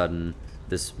all of a sudden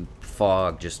this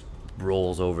fog just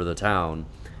rolls over the town,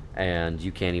 and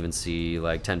you can't even see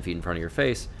like 10 feet in front of your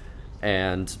face.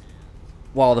 And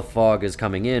while the fog is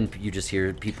coming in, you just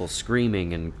hear people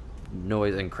screaming and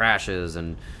noise and crashes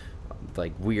and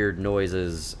like weird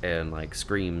noises and like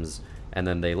screams, and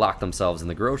then they lock themselves in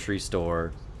the grocery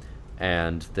store,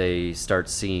 and they start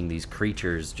seeing these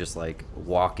creatures just like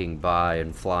walking by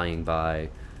and flying by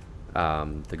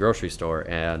the grocery store.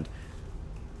 And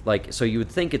like, so you would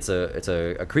think it's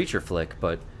a creature flick,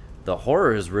 but the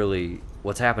horror is really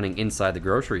what's happening inside the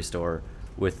grocery store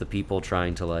with the people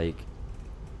trying to like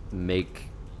make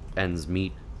ends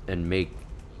meet and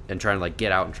trying to like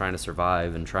get out and trying to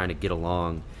survive and trying to get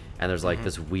along. And there's like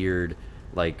this weird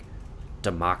like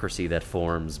democracy that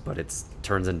forms, but it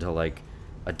turns into like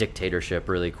a dictatorship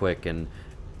really quick, and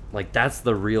like that's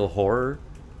the real horror.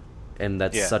 And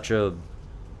that's such a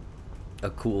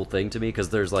cool thing to me, because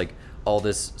there's like all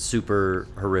this super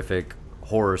horrific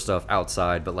horror stuff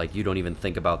outside, but like you don't even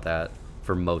think about that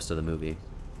for most of the movie.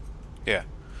 Yeah.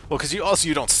 Well, because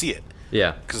you don't see it.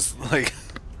 Yeah. Because like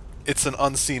it's an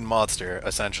unseen monster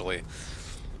essentially.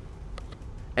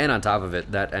 And on top of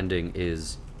it, that ending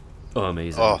is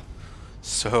amazing. Oh,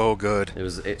 so good. It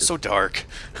was so dark.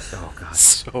 Oh god,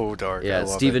 so dark. Yeah,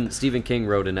 Stephen King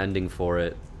wrote an ending for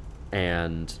it,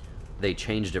 and they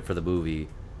changed it for the movie,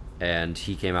 and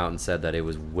he came out and said that it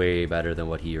was way better than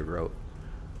what he wrote.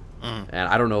 And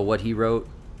I don't know what he wrote,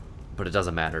 but it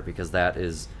doesn't matter, because that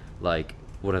is like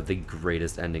one of the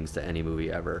greatest endings to any movie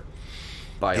ever,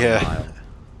 by a mile.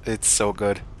 It's so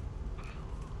good.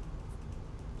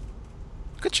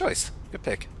 Good choice. Good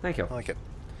pick. Thank you. I like it.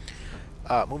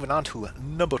 Moving on to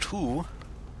number 2.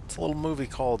 It's a little movie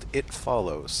called It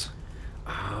Follows.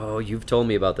 Oh, you've told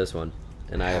me about this one,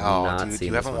 and I have not seen this.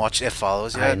 You haven't watched It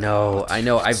Follows yet? I know.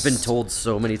 I've been told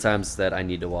so many times that I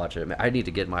need to watch it. I need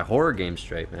to get my horror game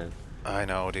straight, man. I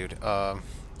know, dude.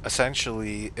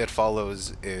 Essentially, It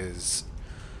Follows is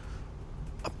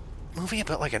a movie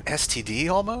about like an STD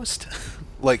almost.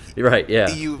 Like, right? Yeah.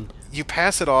 You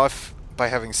pass it off by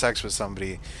having sex with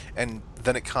somebody, and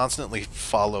then it constantly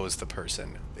follows the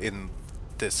person in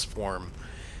this form,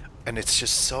 and it's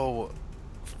just so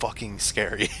fucking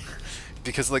scary.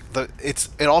 Because like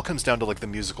it all comes down to like the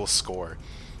musical score,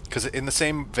 because in the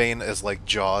same vein as like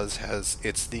Jaws has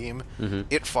its theme,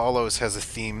 It Follows has a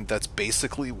theme that's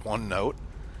basically one note,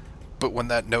 but when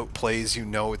that note plays, you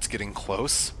know it's getting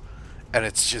close, and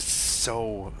it's just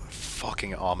so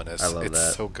fucking ominous. I love it's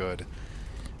that. so good.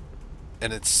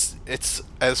 And it's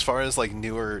as far as like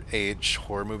newer age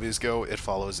horror movies go, It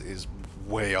Follows is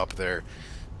way up there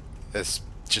as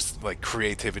just like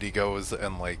creativity goes,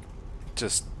 and like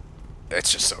just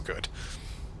it's just so good.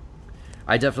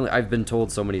 I've been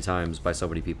told so many times by so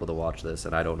many people to watch this,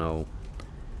 and I don't know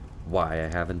why I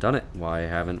haven't done it, why I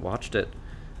haven't watched it.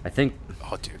 I think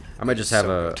Oh, dude. I might just have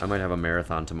good. I might have a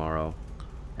marathon tomorrow,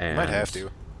 and Might have to.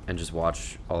 and just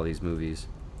watch all these movies,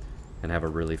 and have a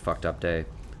really fucked up day.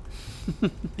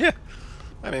 Yeah.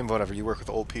 I mean, whatever. You work with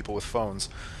old people with phones.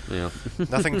 Yeah.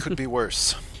 Nothing could be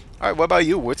worse. All right, what about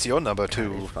you? What's your number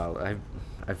two?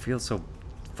 I feel so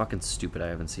fucking stupid I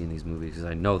haven't seen these movies because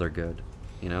I know they're good,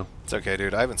 you know? It's okay,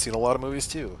 dude. I haven't seen a lot of movies,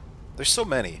 too. There's so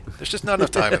many. There's just not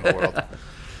enough time in the world.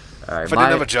 All right, If I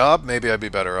didn't have a job, maybe I'd be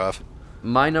better off.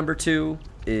 My number two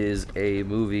is a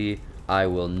movie I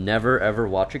will never ever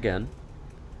watch again.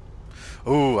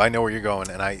 Ooh, I know where you're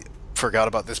going, and I forgot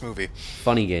about this movie.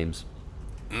 Funny Games.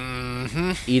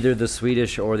 Mm-hmm. Either the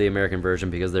Swedish or the American version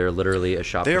because they're literally a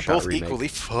shot-for-shot remake. They're both equally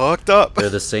fucked up. They're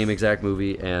the same exact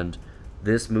movie, and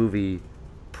this movie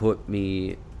put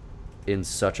me in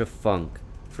such a funk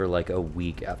for like a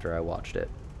week after I watched it.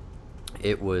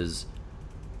 It was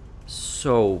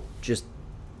so just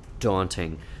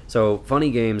daunting. So,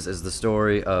 Funny Games is the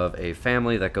story of a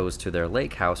family that goes to their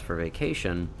lake house for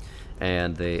vacation,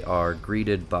 and they are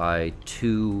greeted by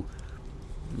two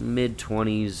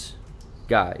mid-20s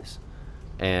guys.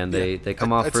 And they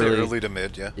come off I'd really say early to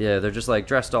mid, yeah. Yeah, they're just like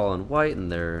dressed all in white,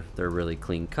 and they're really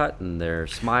clean cut, and they're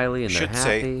smiley, and they're happy.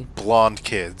 Say blonde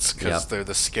kids because Yep. they're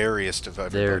the scariest of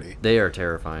everybody. They are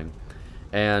terrifying,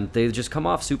 and they just come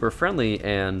off super friendly,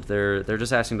 and they're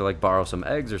just asking to like borrow some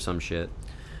eggs or some shit,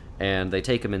 and they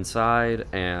take them inside,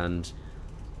 and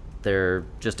they're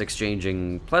just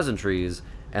exchanging pleasantries,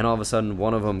 and all of a sudden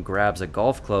one of them grabs a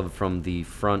golf club from the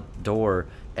front door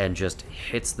and just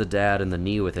hits the dad in the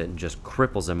knee with it and just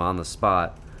cripples him on the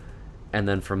spot. And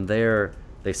then from there,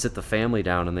 they sit the family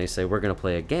down and they say, we're going to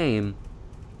play a game.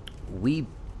 We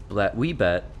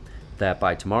bet that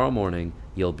by tomorrow morning,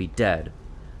 you'll be dead.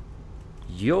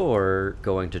 You're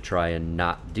going to try and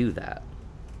not do that.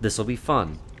 This will be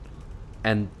fun.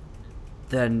 And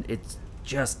then it's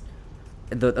just...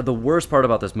 The worst part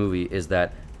about this movie is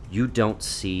that you don't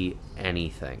see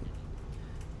anything.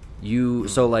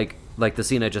 So like the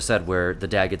scene I just said where the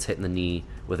dad gets hit in the knee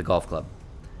with a golf club.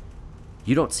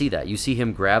 You don't see that. You see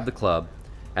him grab the club,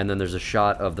 and then there's a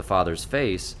shot of the father's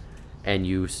face, and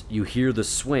you hear the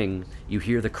swing, you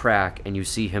hear the crack, and you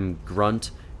see him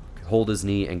grunt, hold his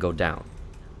knee, and go down.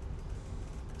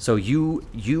 So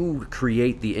you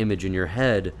create the image in your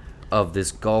head of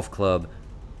this golf club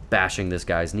bashing this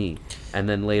guy's knee, and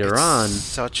then later on,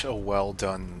 such a well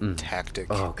done tactic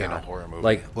in a horror movie.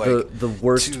 Like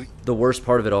the worst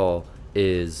part of it all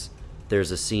is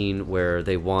there's a scene where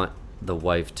they want the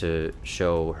wife to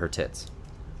show her tits,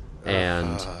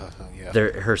 and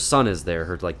her son is there,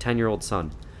 her like 10-year-old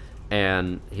son,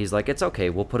 and he's like, it's okay,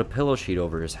 we'll put a pillow sheet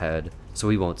over his head so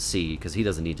he won't see because he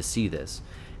doesn't need to see this.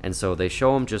 And so they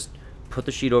show him just put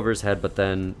the sheet over his head, but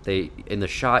then in the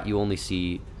shot you only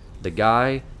see the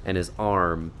guy and his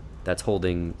arm that's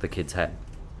holding the kid's head.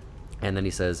 And then he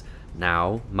says,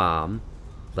 now, Mom,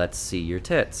 let's see your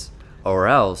tits. Or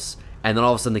else... And then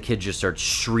all of a sudden the kid just starts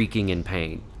shrieking in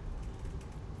pain.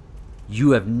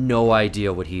 You have no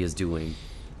idea what he is doing.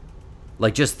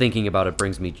 Like, just thinking about it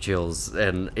brings me chills.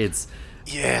 And it's...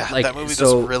 Yeah, like, that movie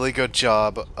does a really good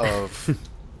job of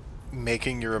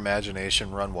making your imagination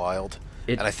run wild.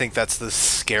 And I think that's the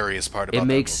scariest part about that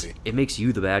movie. It makes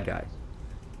you the bad guy.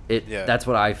 That's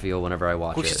what I feel whenever I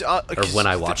watch it, or when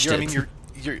I watched it. I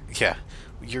mean,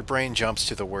 your brain jumps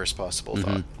to the worst possible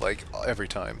thought, like every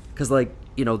time. Because, like,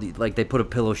 you know, like they put a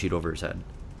pillow sheet over his head.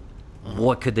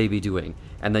 What could they be doing?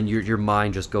 And then your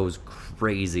mind just goes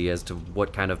crazy as to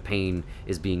what kind of pain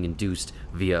is being induced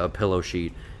via a pillow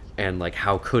sheet, and like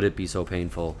how could it be so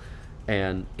painful?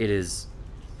 And it is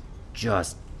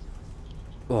just,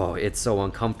 it's so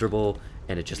uncomfortable,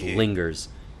 and it just lingers,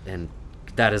 and.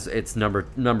 It's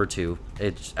number two.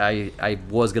 I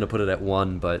was gonna put it at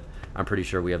 1, but I'm pretty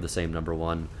sure we have the same number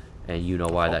 1, and you know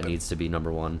why that needs to be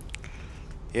number 1.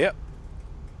 Yep.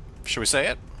 Should we say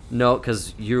it? No,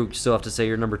 because you still have to say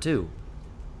your number 2.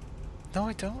 No,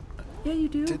 I don't. Yeah, you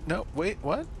do. No, wait,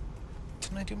 what?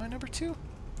 Didn't I do my number 2?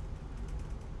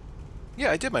 Yeah,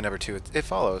 I did my number 2. It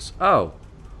follows. Oh.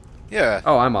 Yeah.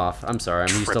 Oh, I'm off. I'm sorry.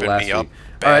 I'm used to last week.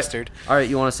 Bastard. All right,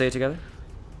 you want to say it together?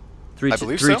 I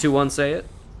believe 3, so. 2, 1, say it.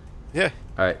 Yeah.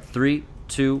 All right, 3,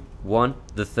 2, 1.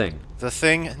 The Thing. The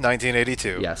Thing,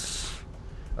 1982. Yes.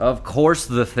 Of course,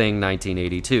 The Thing,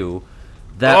 1982.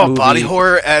 That movie, body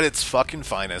horror at its fucking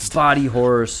finest. Body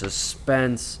horror,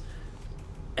 suspense,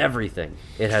 everything.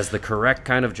 It has the correct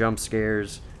kind of jump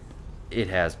scares. It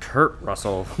has Kurt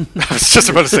Russell. I was just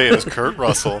about to say it has Kurt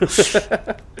Russell.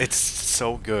 It's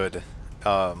so good.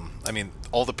 I mean,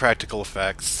 all the practical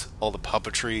effects, all the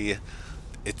puppetry.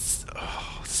 It's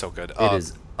so good. It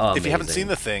is amazing. If you haven't seen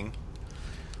The Thing,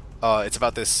 it's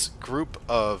about this group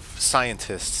of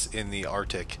scientists in the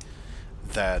Arctic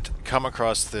that come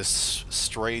across this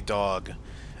stray dog,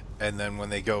 and then when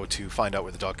they go to find out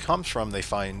where the dog comes from, they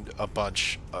find a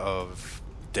bunch of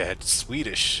dead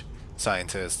Swedish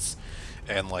scientists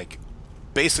and like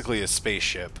basically a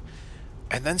spaceship.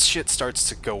 And then shit starts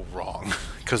to go wrong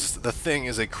because the Thing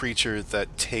is a creature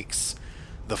that takes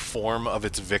the form of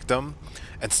its victim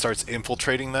and starts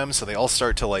infiltrating them, so they all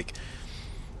start to like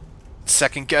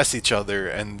second guess each other,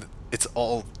 and it's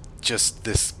all just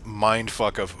this mind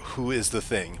fuck of who is the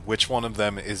Thing, which one of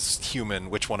them is human,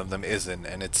 which one of them isn't,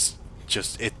 and it's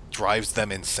just, it drives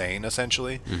them insane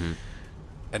essentially.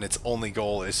 And its only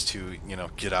goal is to, you know,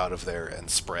 get out of there and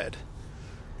spread.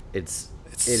 It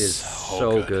is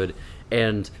so good.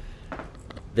 And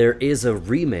there is a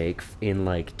remake in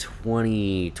like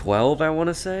 2012, I want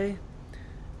to say,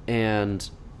 and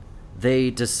they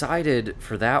decided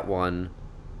for that one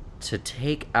to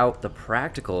take out the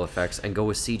practical effects and go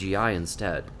with CGI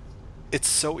instead. It's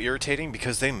so irritating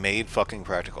because they made fucking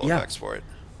practical effects for it.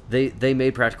 They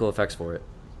made practical effects for it.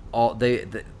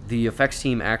 The effects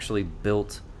team actually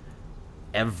built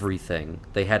everything.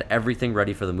 They had everything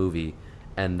ready for the movie,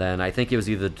 and then I think it was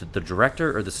either the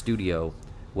director or the studio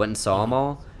went and saw them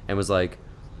all and was like,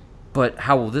 "But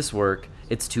how will this work?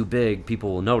 It's too big.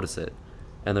 People will notice it."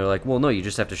 And they're like, "Well, no, you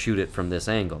just have to shoot it from this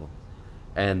angle."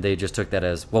 And they just took that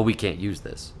as, "Well, we can't use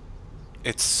this."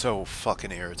 It's so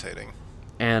fucking irritating.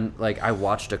 And like, I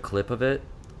watched a clip of it.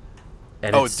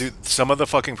 And dude, some of the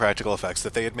fucking practical effects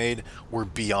that they had made were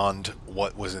beyond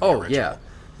what was in the original. Yeah.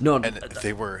 No, and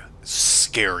they were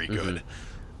scary good.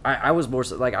 I was more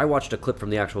so, like, I watched a clip from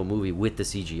the actual movie with the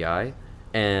CGI,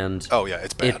 and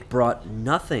it's bad. It brought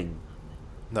nothing.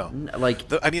 No,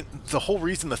 the whole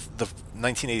reason the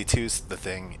 1982's The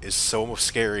Thing is so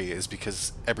scary is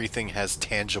because everything has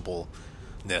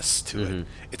tangibleness to it.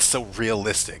 It's so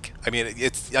realistic.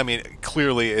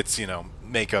 Clearly it's, you know,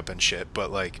 makeup and shit,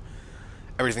 but like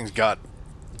everything's got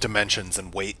dimensions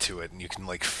and weight to it, and you can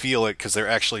like feel it because they're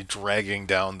actually dragging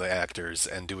down the actors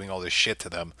and doing all this shit to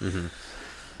them.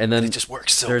 And then it just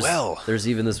works so well. There's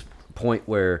even this point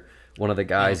where one of the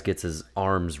guys gets his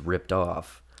arms ripped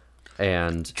off,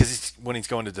 and because when he's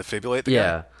going to defibrillate the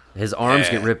guy? His arms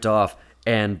get ripped off,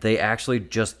 and they actually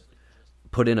just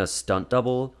put in a stunt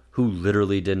double who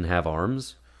literally didn't have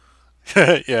arms.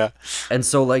 And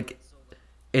so like,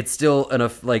 it's still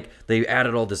enough, like, they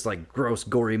added all this like gross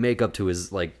gory makeup to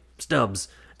his like stubs,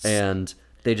 and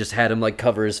they just had him like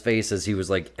cover his face as he was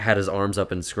like had his arms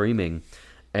up and screaming.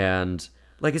 And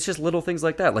like, it's just little things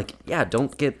like that. Like, yeah,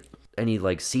 don't get any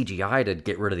like CGI to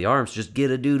get rid of the arms, just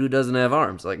get a dude who doesn't have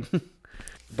arms. Like,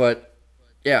 but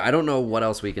yeah, I don't know what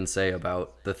else we can say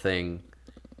about The Thing,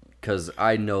 because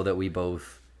I know that we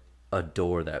both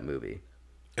adore that movie.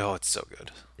 Oh, it's so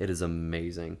good. It is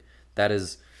amazing.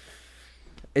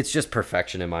 It's just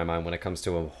perfection in my mind when it comes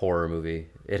to a horror movie.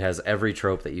 It has every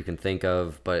trope that you can think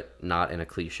of, but not in a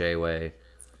cliche way.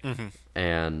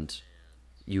 And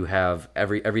you have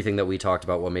everything that we talked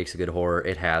about, what makes a good horror,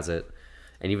 it has it.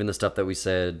 And even the stuff that we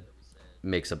said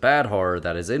makes a bad horror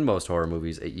that is in most horror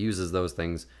movies, it uses those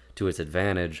things to its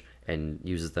advantage and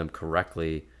uses them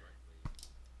correctly.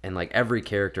 And like, every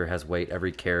character has weight,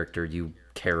 every character you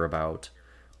care about,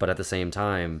 but at the same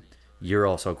time, you're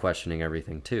also questioning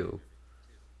everything too.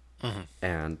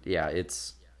 And yeah,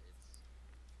 it's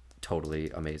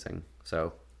totally amazing.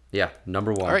 So yeah,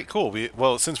 number one. All right,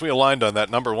 cool. Since we aligned on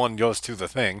that, number one goes to The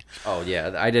Thing. Oh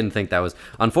yeah, I didn't think that was.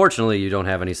 Unfortunately, you don't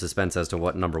have any suspense as to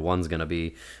what number one's gonna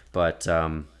be, but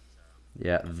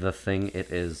yeah, The Thing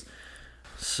it is.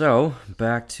 So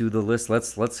back to the list.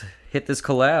 Let's hit this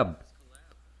collab.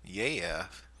 Yeah.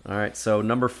 All right. So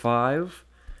number 5,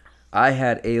 I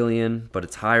had Alien, but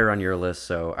it's higher on your list,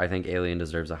 so I think Alien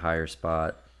deserves a higher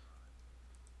spot.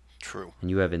 True. And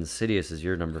you have Insidious as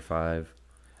your number 5.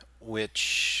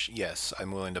 Which, yes,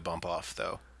 I'm willing to bump off,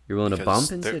 though. You're willing to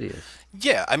bump Insidious?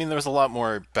 Yeah, I mean, there was a lot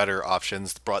more better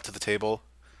options brought to the table.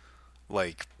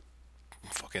 Like,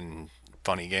 fucking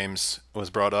Funny Games was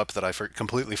brought up that I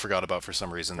completely forgot about for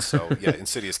some reason. So, yeah,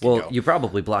 Insidious can go. Well, you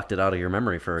probably blocked it out of your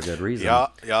memory for a good reason.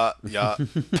 Yeah.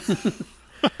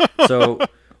 So,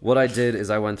 what I did is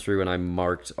I went through and I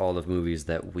marked all the movies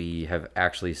that we have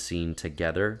actually seen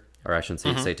together. Or I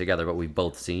shouldn't say together, but we've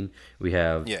both seen. We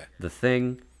have The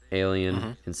Thing,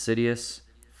 Alien, Insidious,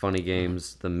 Funny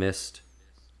Games, The Mist.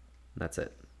 That's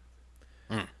it.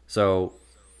 So,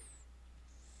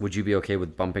 would you be okay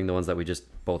with bumping the ones that we just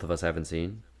both of us haven't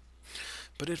seen?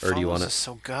 But It Follows is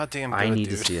so goddamn good, I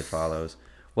need to see It Follows.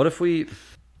 What if we...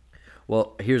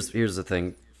 Well, here's the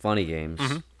thing. Funny Games.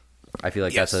 I feel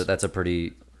like that's a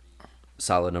pretty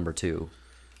solid number 2.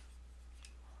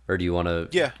 Or do you want to?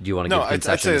 Yeah. Do you want to no, give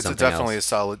concession I'd say to it's something definitely else? a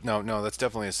solid. No, that's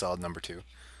definitely a solid number 2.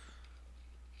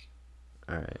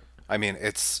 All right. I mean,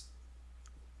 it's.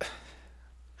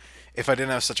 If I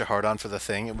didn't have such a hard on for The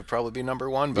Thing, it would probably be number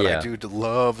 1. But I do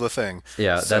love The Thing.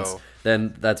 Yeah, so.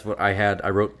 that's what I had. I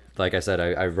wrote, like I said,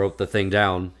 I wrote The Thing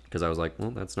down because I was like,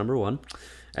 well, that's number 1.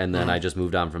 And then I just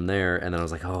moved on from there. And then I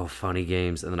was like, oh, Funny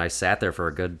Games. And then I sat there for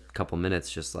a good couple minutes,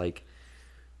 just like,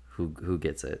 who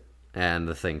gets it? And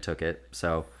The Thing took it.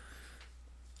 So,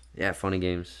 yeah, Funny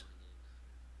Games.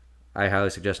 I highly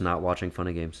suggest not watching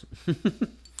Funny Games.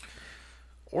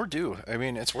 Or do. I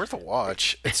mean, it's worth a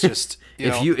watch. It's just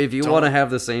if you want to have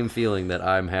the same feeling that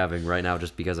I'm having right now,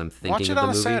 just because I'm thinking watch it of the on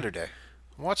movie. a Saturday.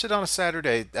 Watch it on a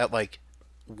Saturday at like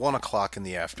 1:00 in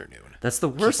the afternoon. That's the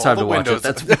worst time to watch it.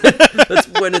 That's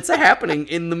when it's happening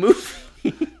in the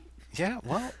movie. Yeah,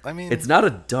 well, I mean, it's not a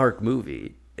dark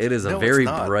movie. It is a very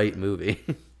bright movie.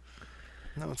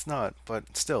 No, it's not.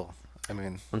 But still, I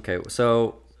mean. Okay,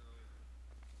 so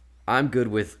I'm good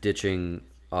with ditching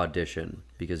Audition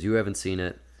because you haven't seen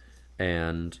it,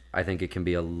 and I think it can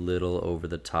be a little over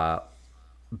the top.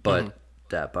 But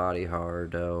that body horror,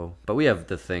 though. But we have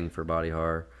The Thing for body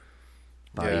horror.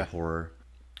 Horror.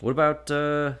 What about?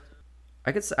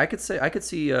 I could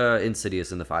see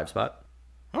Insidious in the 5 spot.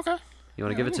 Okay. You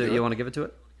want to give it to? You want to give it to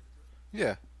it?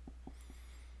 Yeah.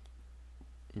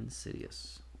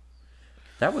 Insidious.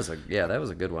 That was a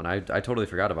good one. I totally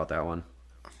forgot about that one.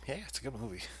 Yeah, it's a good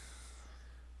movie.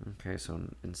 Okay, so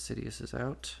Insidious is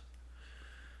out.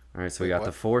 All right, so we got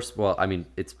the Force. Well, I mean,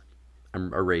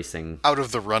 I'm erasing. Out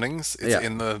of the runnings, it's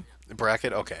in the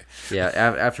bracket. Okay. Yeah.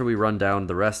 After we run down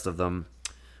the rest of them,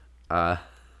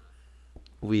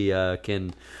 we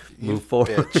can move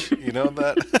forward. Bitch. You know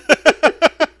that.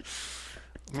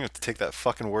 I'm gonna have to take that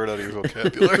fucking word out of your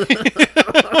vocabulary.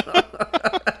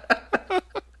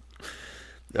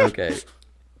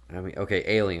 Okay.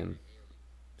 Alien.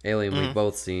 Alien, we've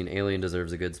both seen. Alien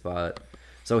deserves a good spot.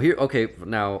 So here, okay,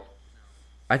 now,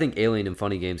 I think Alien and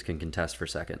Funny Games can contest for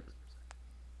second.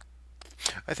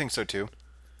 I think so too.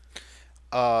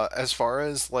 As far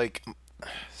as like,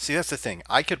 see, that's the thing.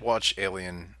 I could watch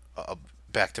Alien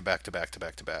back to back to back to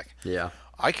back to back. Yeah.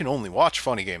 I can only watch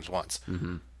Funny Games once.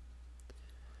 Mm-hmm.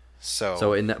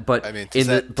 So in that, but I mean, in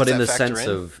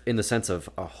the sense of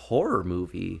a horror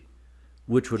movie,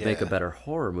 which would make a better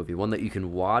horror movie? One that you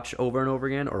can watch over and over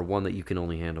again, or one that you can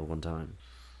only handle one time?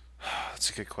 That's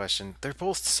a good question. They're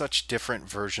both such different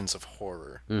versions of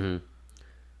horror. Mm-hmm.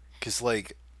 Because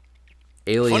like,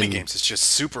 Alien, Funny Games is just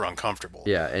super uncomfortable.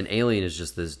 Yeah, and Alien is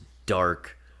just this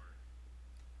dark.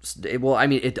 Well, I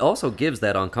mean, it also gives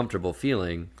that uncomfortable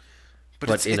feeling,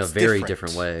 but in a very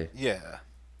different way. Yeah.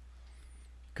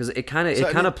 Because it kind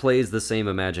of plays the same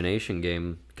imagination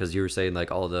game. Because you were saying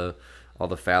like all the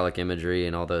phallic imagery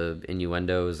and all the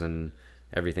innuendos and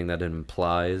everything that it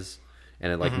implies,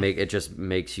 and it it just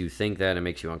makes you think that, and it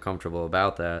makes you uncomfortable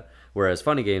about that. Whereas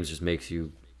Funny Games just makes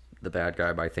you the bad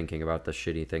guy by thinking about the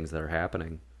shitty things that are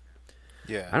happening.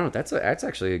 Yeah, I don't know. That's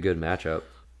actually a good matchup.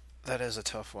 That is a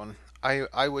tough one.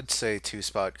 I would say 2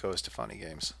 spot goes to Funny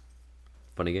Games.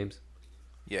 Funny Games.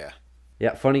 Yeah.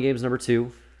 Yeah, Funny Games number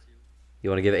 2. You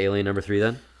want to give Alien number 3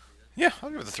 then? Yeah, I'll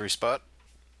give it the 3 spot.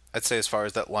 I'd say as far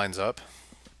as that lines up.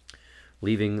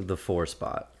 Leaving the 4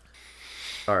 spot.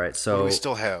 All right, so what do we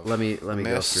still have? Let me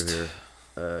go through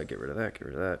here. Get rid of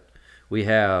that. We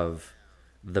have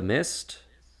The Mist,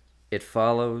 It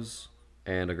Follows,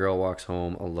 and A Girl Walks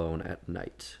Home Alone at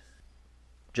Night.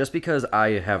 Just because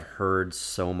I have heard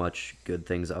so much good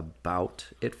things about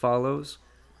It Follows,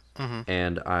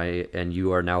 and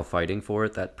you are now fighting for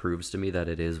it, that proves to me that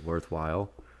it is worthwhile.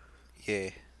 Yeah.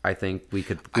 I think we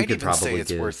could I'd even probably say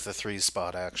it's worth the 3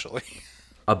 spot actually.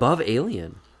 Above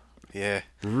Alien. Yeah.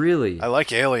 Really? I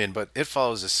like Alien, but It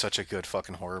Follows is such a good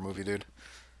fucking horror movie, dude.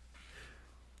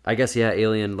 I guess, yeah,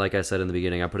 Alien, like I said in the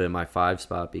beginning, I put it in my 5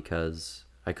 spot because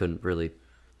I couldn't really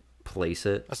place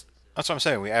it. That's what I'm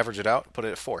saying. We average it out, put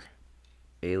it at 4.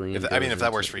 Alien. If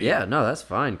that works for you. Yeah, no, that's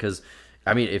fine. Because,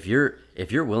 I mean, if you're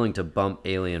willing to bump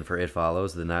Alien for It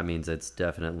Follows, then that means it's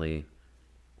definitely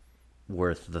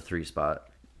worth the 3 spot.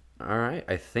 All right,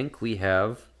 I think we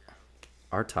have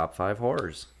our top 5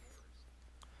 horrors.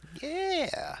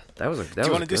 Yeah. Do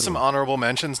you want to do some honorable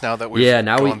mentions now that we've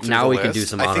now we can do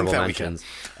some honorable mentions.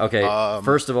 Okay,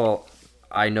 first of all,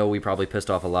 I know we probably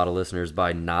pissed off a lot of listeners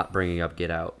by not bringing up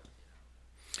Get Out.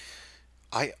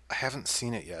 I haven't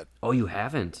seen it yet. Oh, you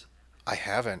haven't? I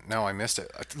haven't. No, I missed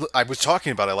it. I was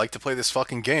talking about I like to play this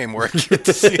fucking game where I get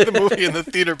to see the movie in the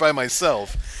theater by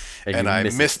myself, and I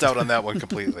missed out on that one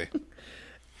completely.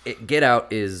 Get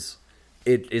Out is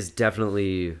it is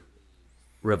definitely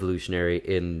revolutionary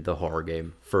in the horror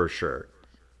game for sure.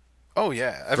 Oh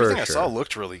yeah, everything I saw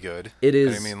looked really good. It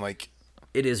is. I mean, like,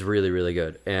 it is really, really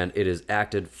good, and it is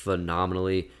acted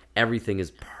phenomenally. Everything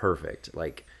is perfect.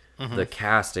 Like the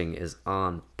casting is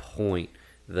on point.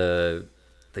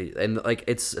 And like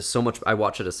it's so much. I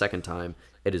watched it a second time.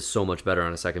 It is so much better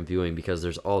on a second viewing because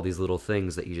there's all these little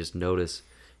things that you just notice.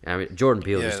 I mean, Jordan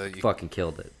Peele fucking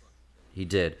killed it. He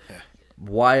did. Yeah.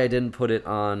 Why I didn't put it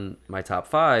on my top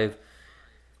 5?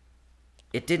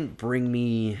 It didn't bring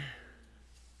me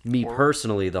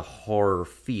personally the horror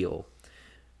feel.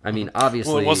 I mean,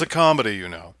 obviously, well, it was a comedy, you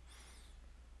know.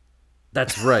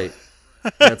 That's right.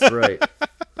 That's right.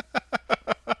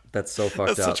 That's so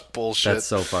fucked up. That's such bullshit. That's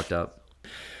so fucked up.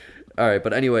 All right,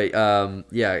 but anyway,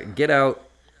 yeah, Get Out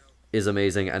is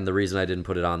amazing, and the reason I didn't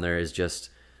put it on there is just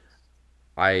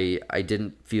I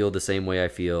didn't feel the same way I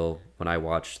feel when I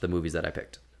watched the movies that I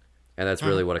picked, and that's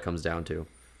really what it comes down to.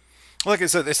 Like I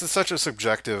said, this is such a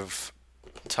subjective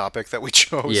topic that we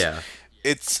chose. Yeah,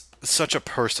 it's such a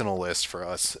personal list for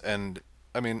us, and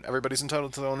I mean, everybody's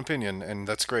entitled to their own opinion, and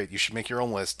that's great. You should make your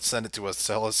own list, send it to us,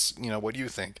 tell us, what you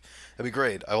think. That'd be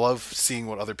great. I love seeing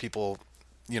what other people,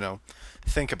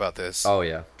 think about this. Oh,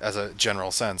 yeah. As a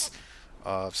general sense.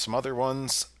 Some other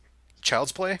ones,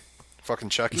 Child's Play, fucking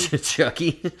Chucky.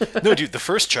 Chucky? No, dude, the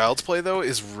first Child's Play, though,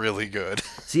 is really good.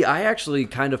 See, I actually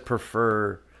kind of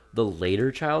prefer the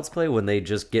later Child's Play when they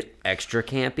just get extra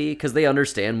campy, because they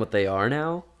understand what they are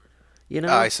now.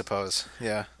 I suppose,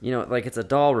 yeah. Like it's a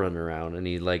doll running around and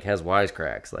he like has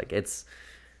wisecracks. Like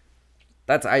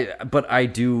but I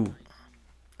do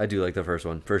like the first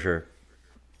one for sure.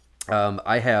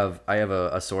 I have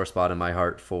a sore spot in my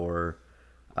heart for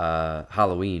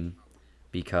Halloween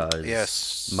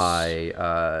because my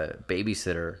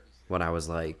babysitter when I was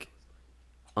like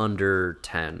under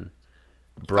 10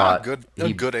 brought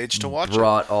a good age to watch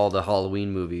brought all the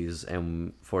Halloween movies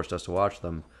and forced us to watch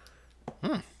them.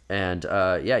 And,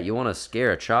 you want to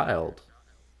scare a child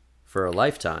for a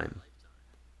lifetime.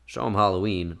 Show them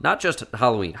Halloween. Not just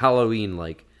Halloween. Halloween,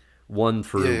 like, 1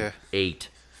 through 8.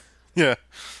 Yeah.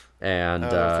 And,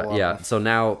 so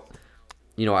now,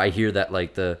 I hear that,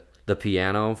 like, the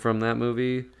piano from that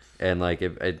movie, and, like,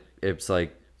 it's,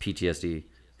 like, PTSD.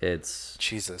 It's...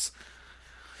 Jesus.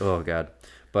 Oh, God.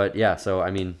 But, yeah, so,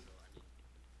 I mean...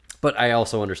 But I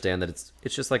also understand that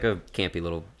it's just, like, a campy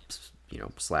little...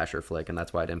 slasher flick, and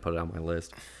that's why I didn't put it on my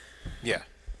list. Yeah.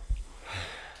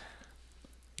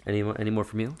 Any more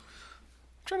from you? I'm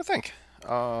trying to think.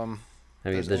 I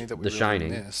mean, The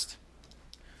Shining. Missed.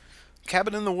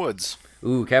 Cabin in the Woods.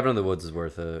 Ooh, Cabin in the Woods is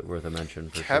worth a mention.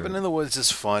 For Cabin in the Woods is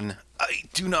fun. I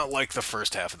do not like the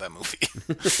first half of that movie.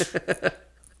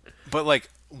 But like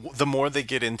the more they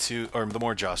get into, or the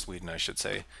more Joss Whedon, I should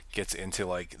say, gets into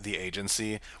like the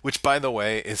agency, which by the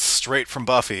way is straight from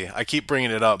Buffy. I keep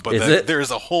bringing it up, but there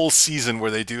is a whole season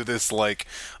where they do this like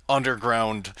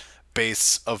underground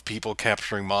base of people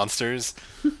capturing monsters,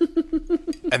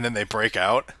 and then they break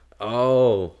out.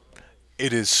 Oh,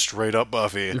 it is straight up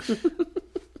Buffy.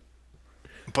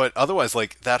 But otherwise,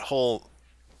 like that whole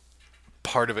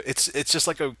part of it, it's just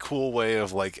like a cool way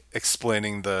of like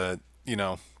explaining the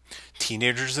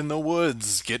teenagers in the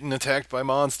woods getting attacked by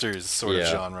monsters sort of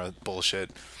genre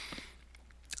bullshit.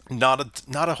 Not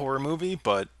a horror movie,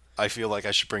 but I feel like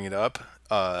I should bring it up.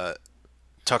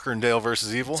 Tucker and Dale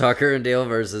versus Evil. Tucker and Dale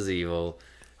versus Evil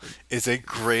is a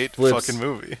great fucking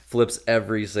movie. Flips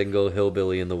every single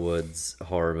hillbilly in the woods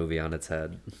horror movie on its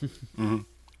head. Mm-hmm.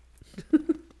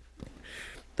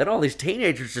 Then all these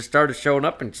teenagers just started showing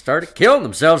up and started killing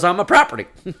themselves on my property.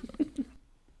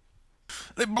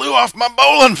 They blew off my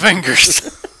bowling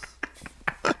fingers.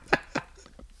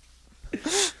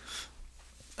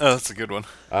 Oh, that's a good one.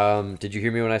 Did you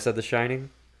hear me when I said The Shining?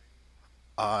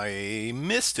 I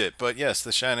missed it, but yes,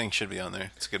 The Shining should be on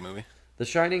there. It's a good movie. The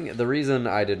Shining, the reason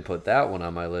I didn't put that one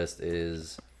on my list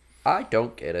is I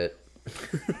don't get it.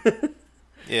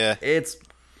 Yeah. It's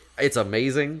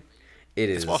amazing.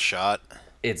 It's well shot.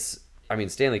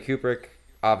 Stanley Kubrick,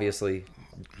 obviously,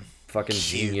 fucking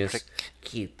genius.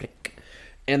 Kubrick.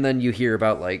 And then you hear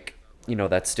about, like,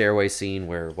 that stairway scene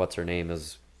where what's-her-name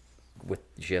is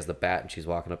she has the bat and she's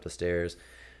walking up the stairs.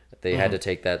 They had to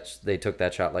take that, they took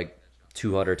that shot, like,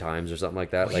 200 times or something like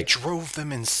that. Well, like, he drove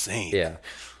them insane. Yeah.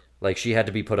 Like, she had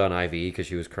to be put on IV because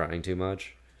she was crying too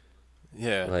much.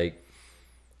 Yeah. Like,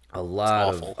 a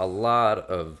lot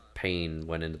of pain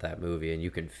went into that movie, and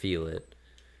you can feel it.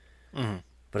 Mm-hmm.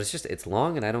 But it's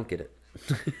long, and I don't get it.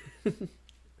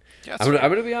 Yeah, I'm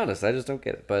gonna be honest, I just don't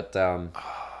get it. But I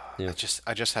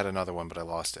just had another one, but I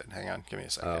lost it. Hang on, give me a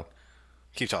second. Oh.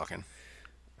 Keep talking.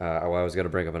 Well, I was gonna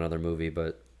bring up another movie,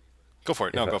 but go for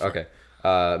it. No, go for it.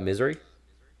 Okay. Misery.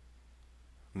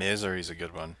 Misery's a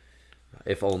good one.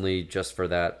 If only just for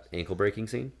that ankle breaking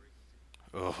scene.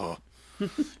 Oh,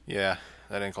 yeah,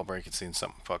 that ankle breaking scene,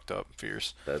 something fucked up,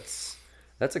 fierce. That's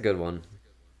a good one.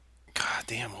 God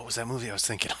damn, what was that movie I was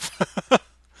thinking of?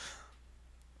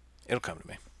 It'll come to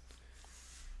me.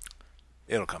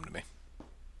 It'll come to me.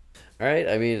 All right.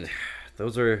 I mean,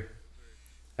 those are.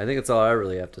 I think that's all I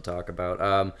really have to talk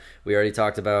about. We already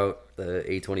talked about the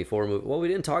A24 movie. Well, we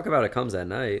didn't talk about It Comes at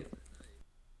Night.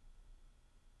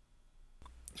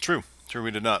 True,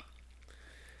 we did not.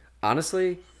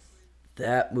 Honestly,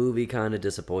 that movie kind of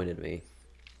disappointed me.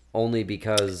 Only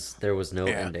because there was no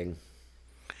ending.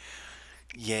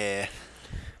 Yeah.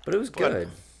 But it was good.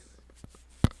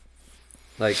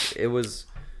 Like,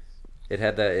 it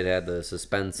had the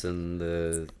suspense and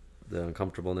the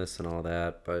uncomfortableness and all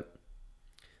that, but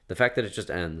the fact that it just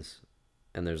ends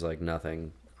and there's like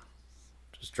nothing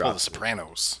just drops. Oh, The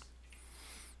Sopranos.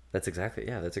 That's exactly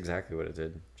what it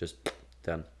did. Just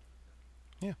done.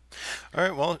 Yeah. All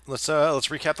right. Well, let's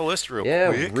recap the list real quick.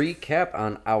 Yeah, recap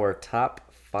on our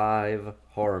top 5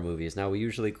 horror movies. Now we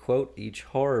usually quote each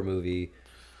horror movie.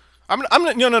 I'm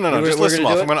gonna no. Just list them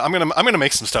off. I'm gonna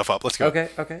make some stuff up. Let's go.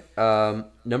 Okay.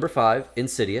 Number 5,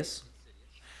 Insidious.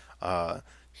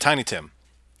 Tiny Tim.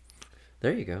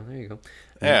 There you go.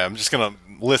 Yeah, I'm just gonna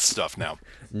list stuff now.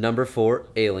 Number 4,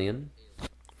 Alien.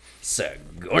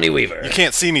 Sigourney Weaver. You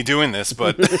can't see me doing this,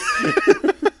 but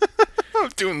I'm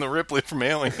doing the Ripley from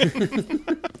Alien.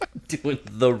 Doing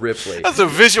the Ripley. That's a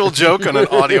visual joke on an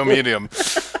audio medium.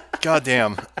 God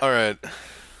damn. All right.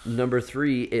 Number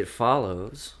 3, It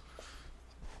Follows.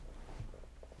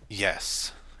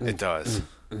 Yes, it does.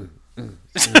 Because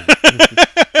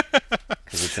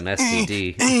it's an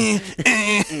STD.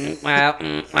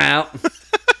 Wow.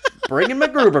 Bringing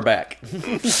MacGruber back.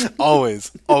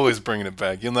 always bringing it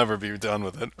back. You'll never be done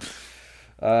with it.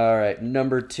 All right,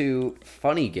 number 2,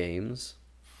 Funny Games.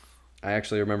 I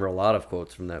actually remember a lot of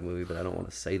quotes from that movie, but I don't want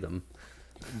to say them.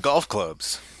 Golf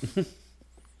clubs.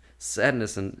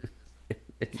 Sadness and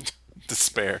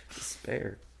despair.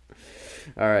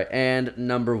 All right, and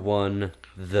number 1,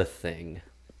 The Thing.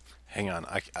 Hang on,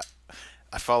 I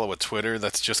follow a Twitter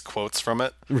that's just quotes from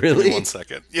it. Really? Give me 1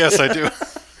 second. Yes, I do.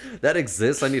 That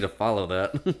exists. I need to follow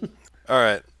that. All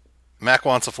right, Mac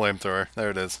wants a flamethrower. There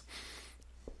it is.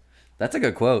 That's a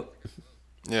good quote.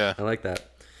 Yeah, I like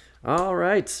that. All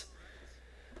right.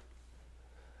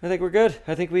 I think we're good.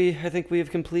 I think we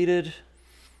have completed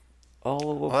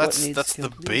all of what needs completed. That's the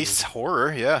base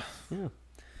horror. Yeah.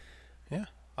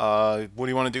 What do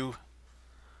you want to do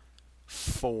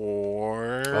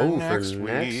for next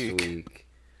week?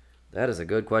 That is a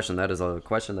good question. That is a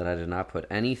question that I did not put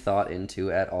any thought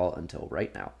into at all until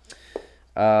right now.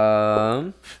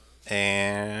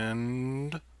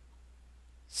 And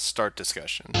start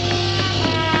discussion.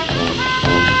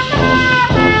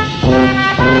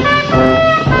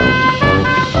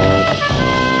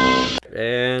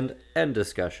 And end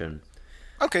discussion.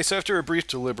 Okay, so after a brief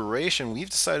deliberation, we've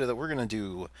decided that we're going to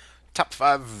do top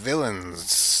 5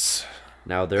 villains.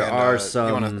 Now, there are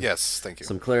some yes, thank you.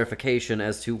 Some clarification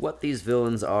as to what these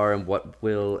villains are and what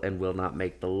will and will not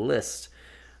make the list.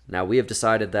 Now, we have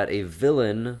decided that a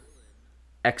villain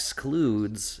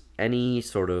excludes any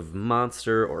sort of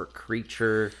monster or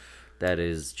creature that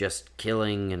is just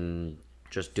killing and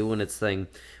just doing its thing.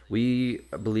 We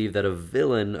believe that a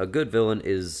good villain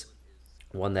is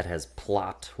one that has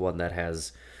plot, one that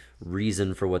has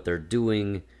reason for what they're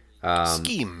doing.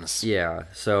 Schemes. Yeah,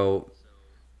 so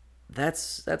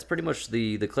that's pretty much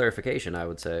the clarification, I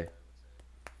would say.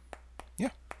 Yeah.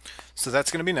 So that's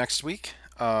going to be next week.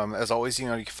 As always, you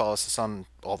can follow us on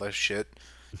all that shit.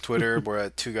 Twitter, we're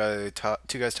at two guys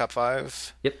top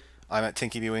 5. Yep. I'm at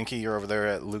Tinky B Winky. You're over there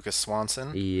at Lucas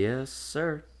Swanson. Yes,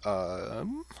 sir.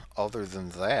 Other than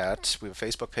that, we have a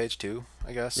Facebook page too,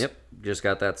 I guess. Yep. Just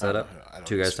got that set up.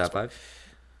 Two Guys Top 5.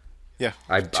 Yeah.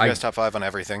 Two Guys Top 5 on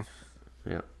everything.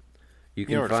 Yeah. You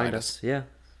can find us. Yeah.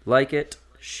 Like it,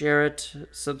 share it,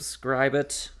 subscribe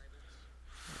it.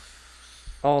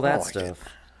 All that stuff.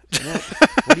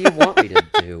 What do you want me to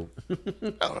do?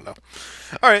 I don't know.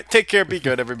 All right. Take care. Be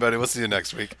good, everybody. We'll see you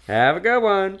next week. Have a good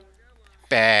one.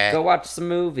 Bye. Go watch some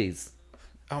movies.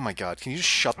 Oh, my God. Can you just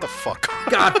shut the fuck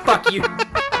up? God, fuck you.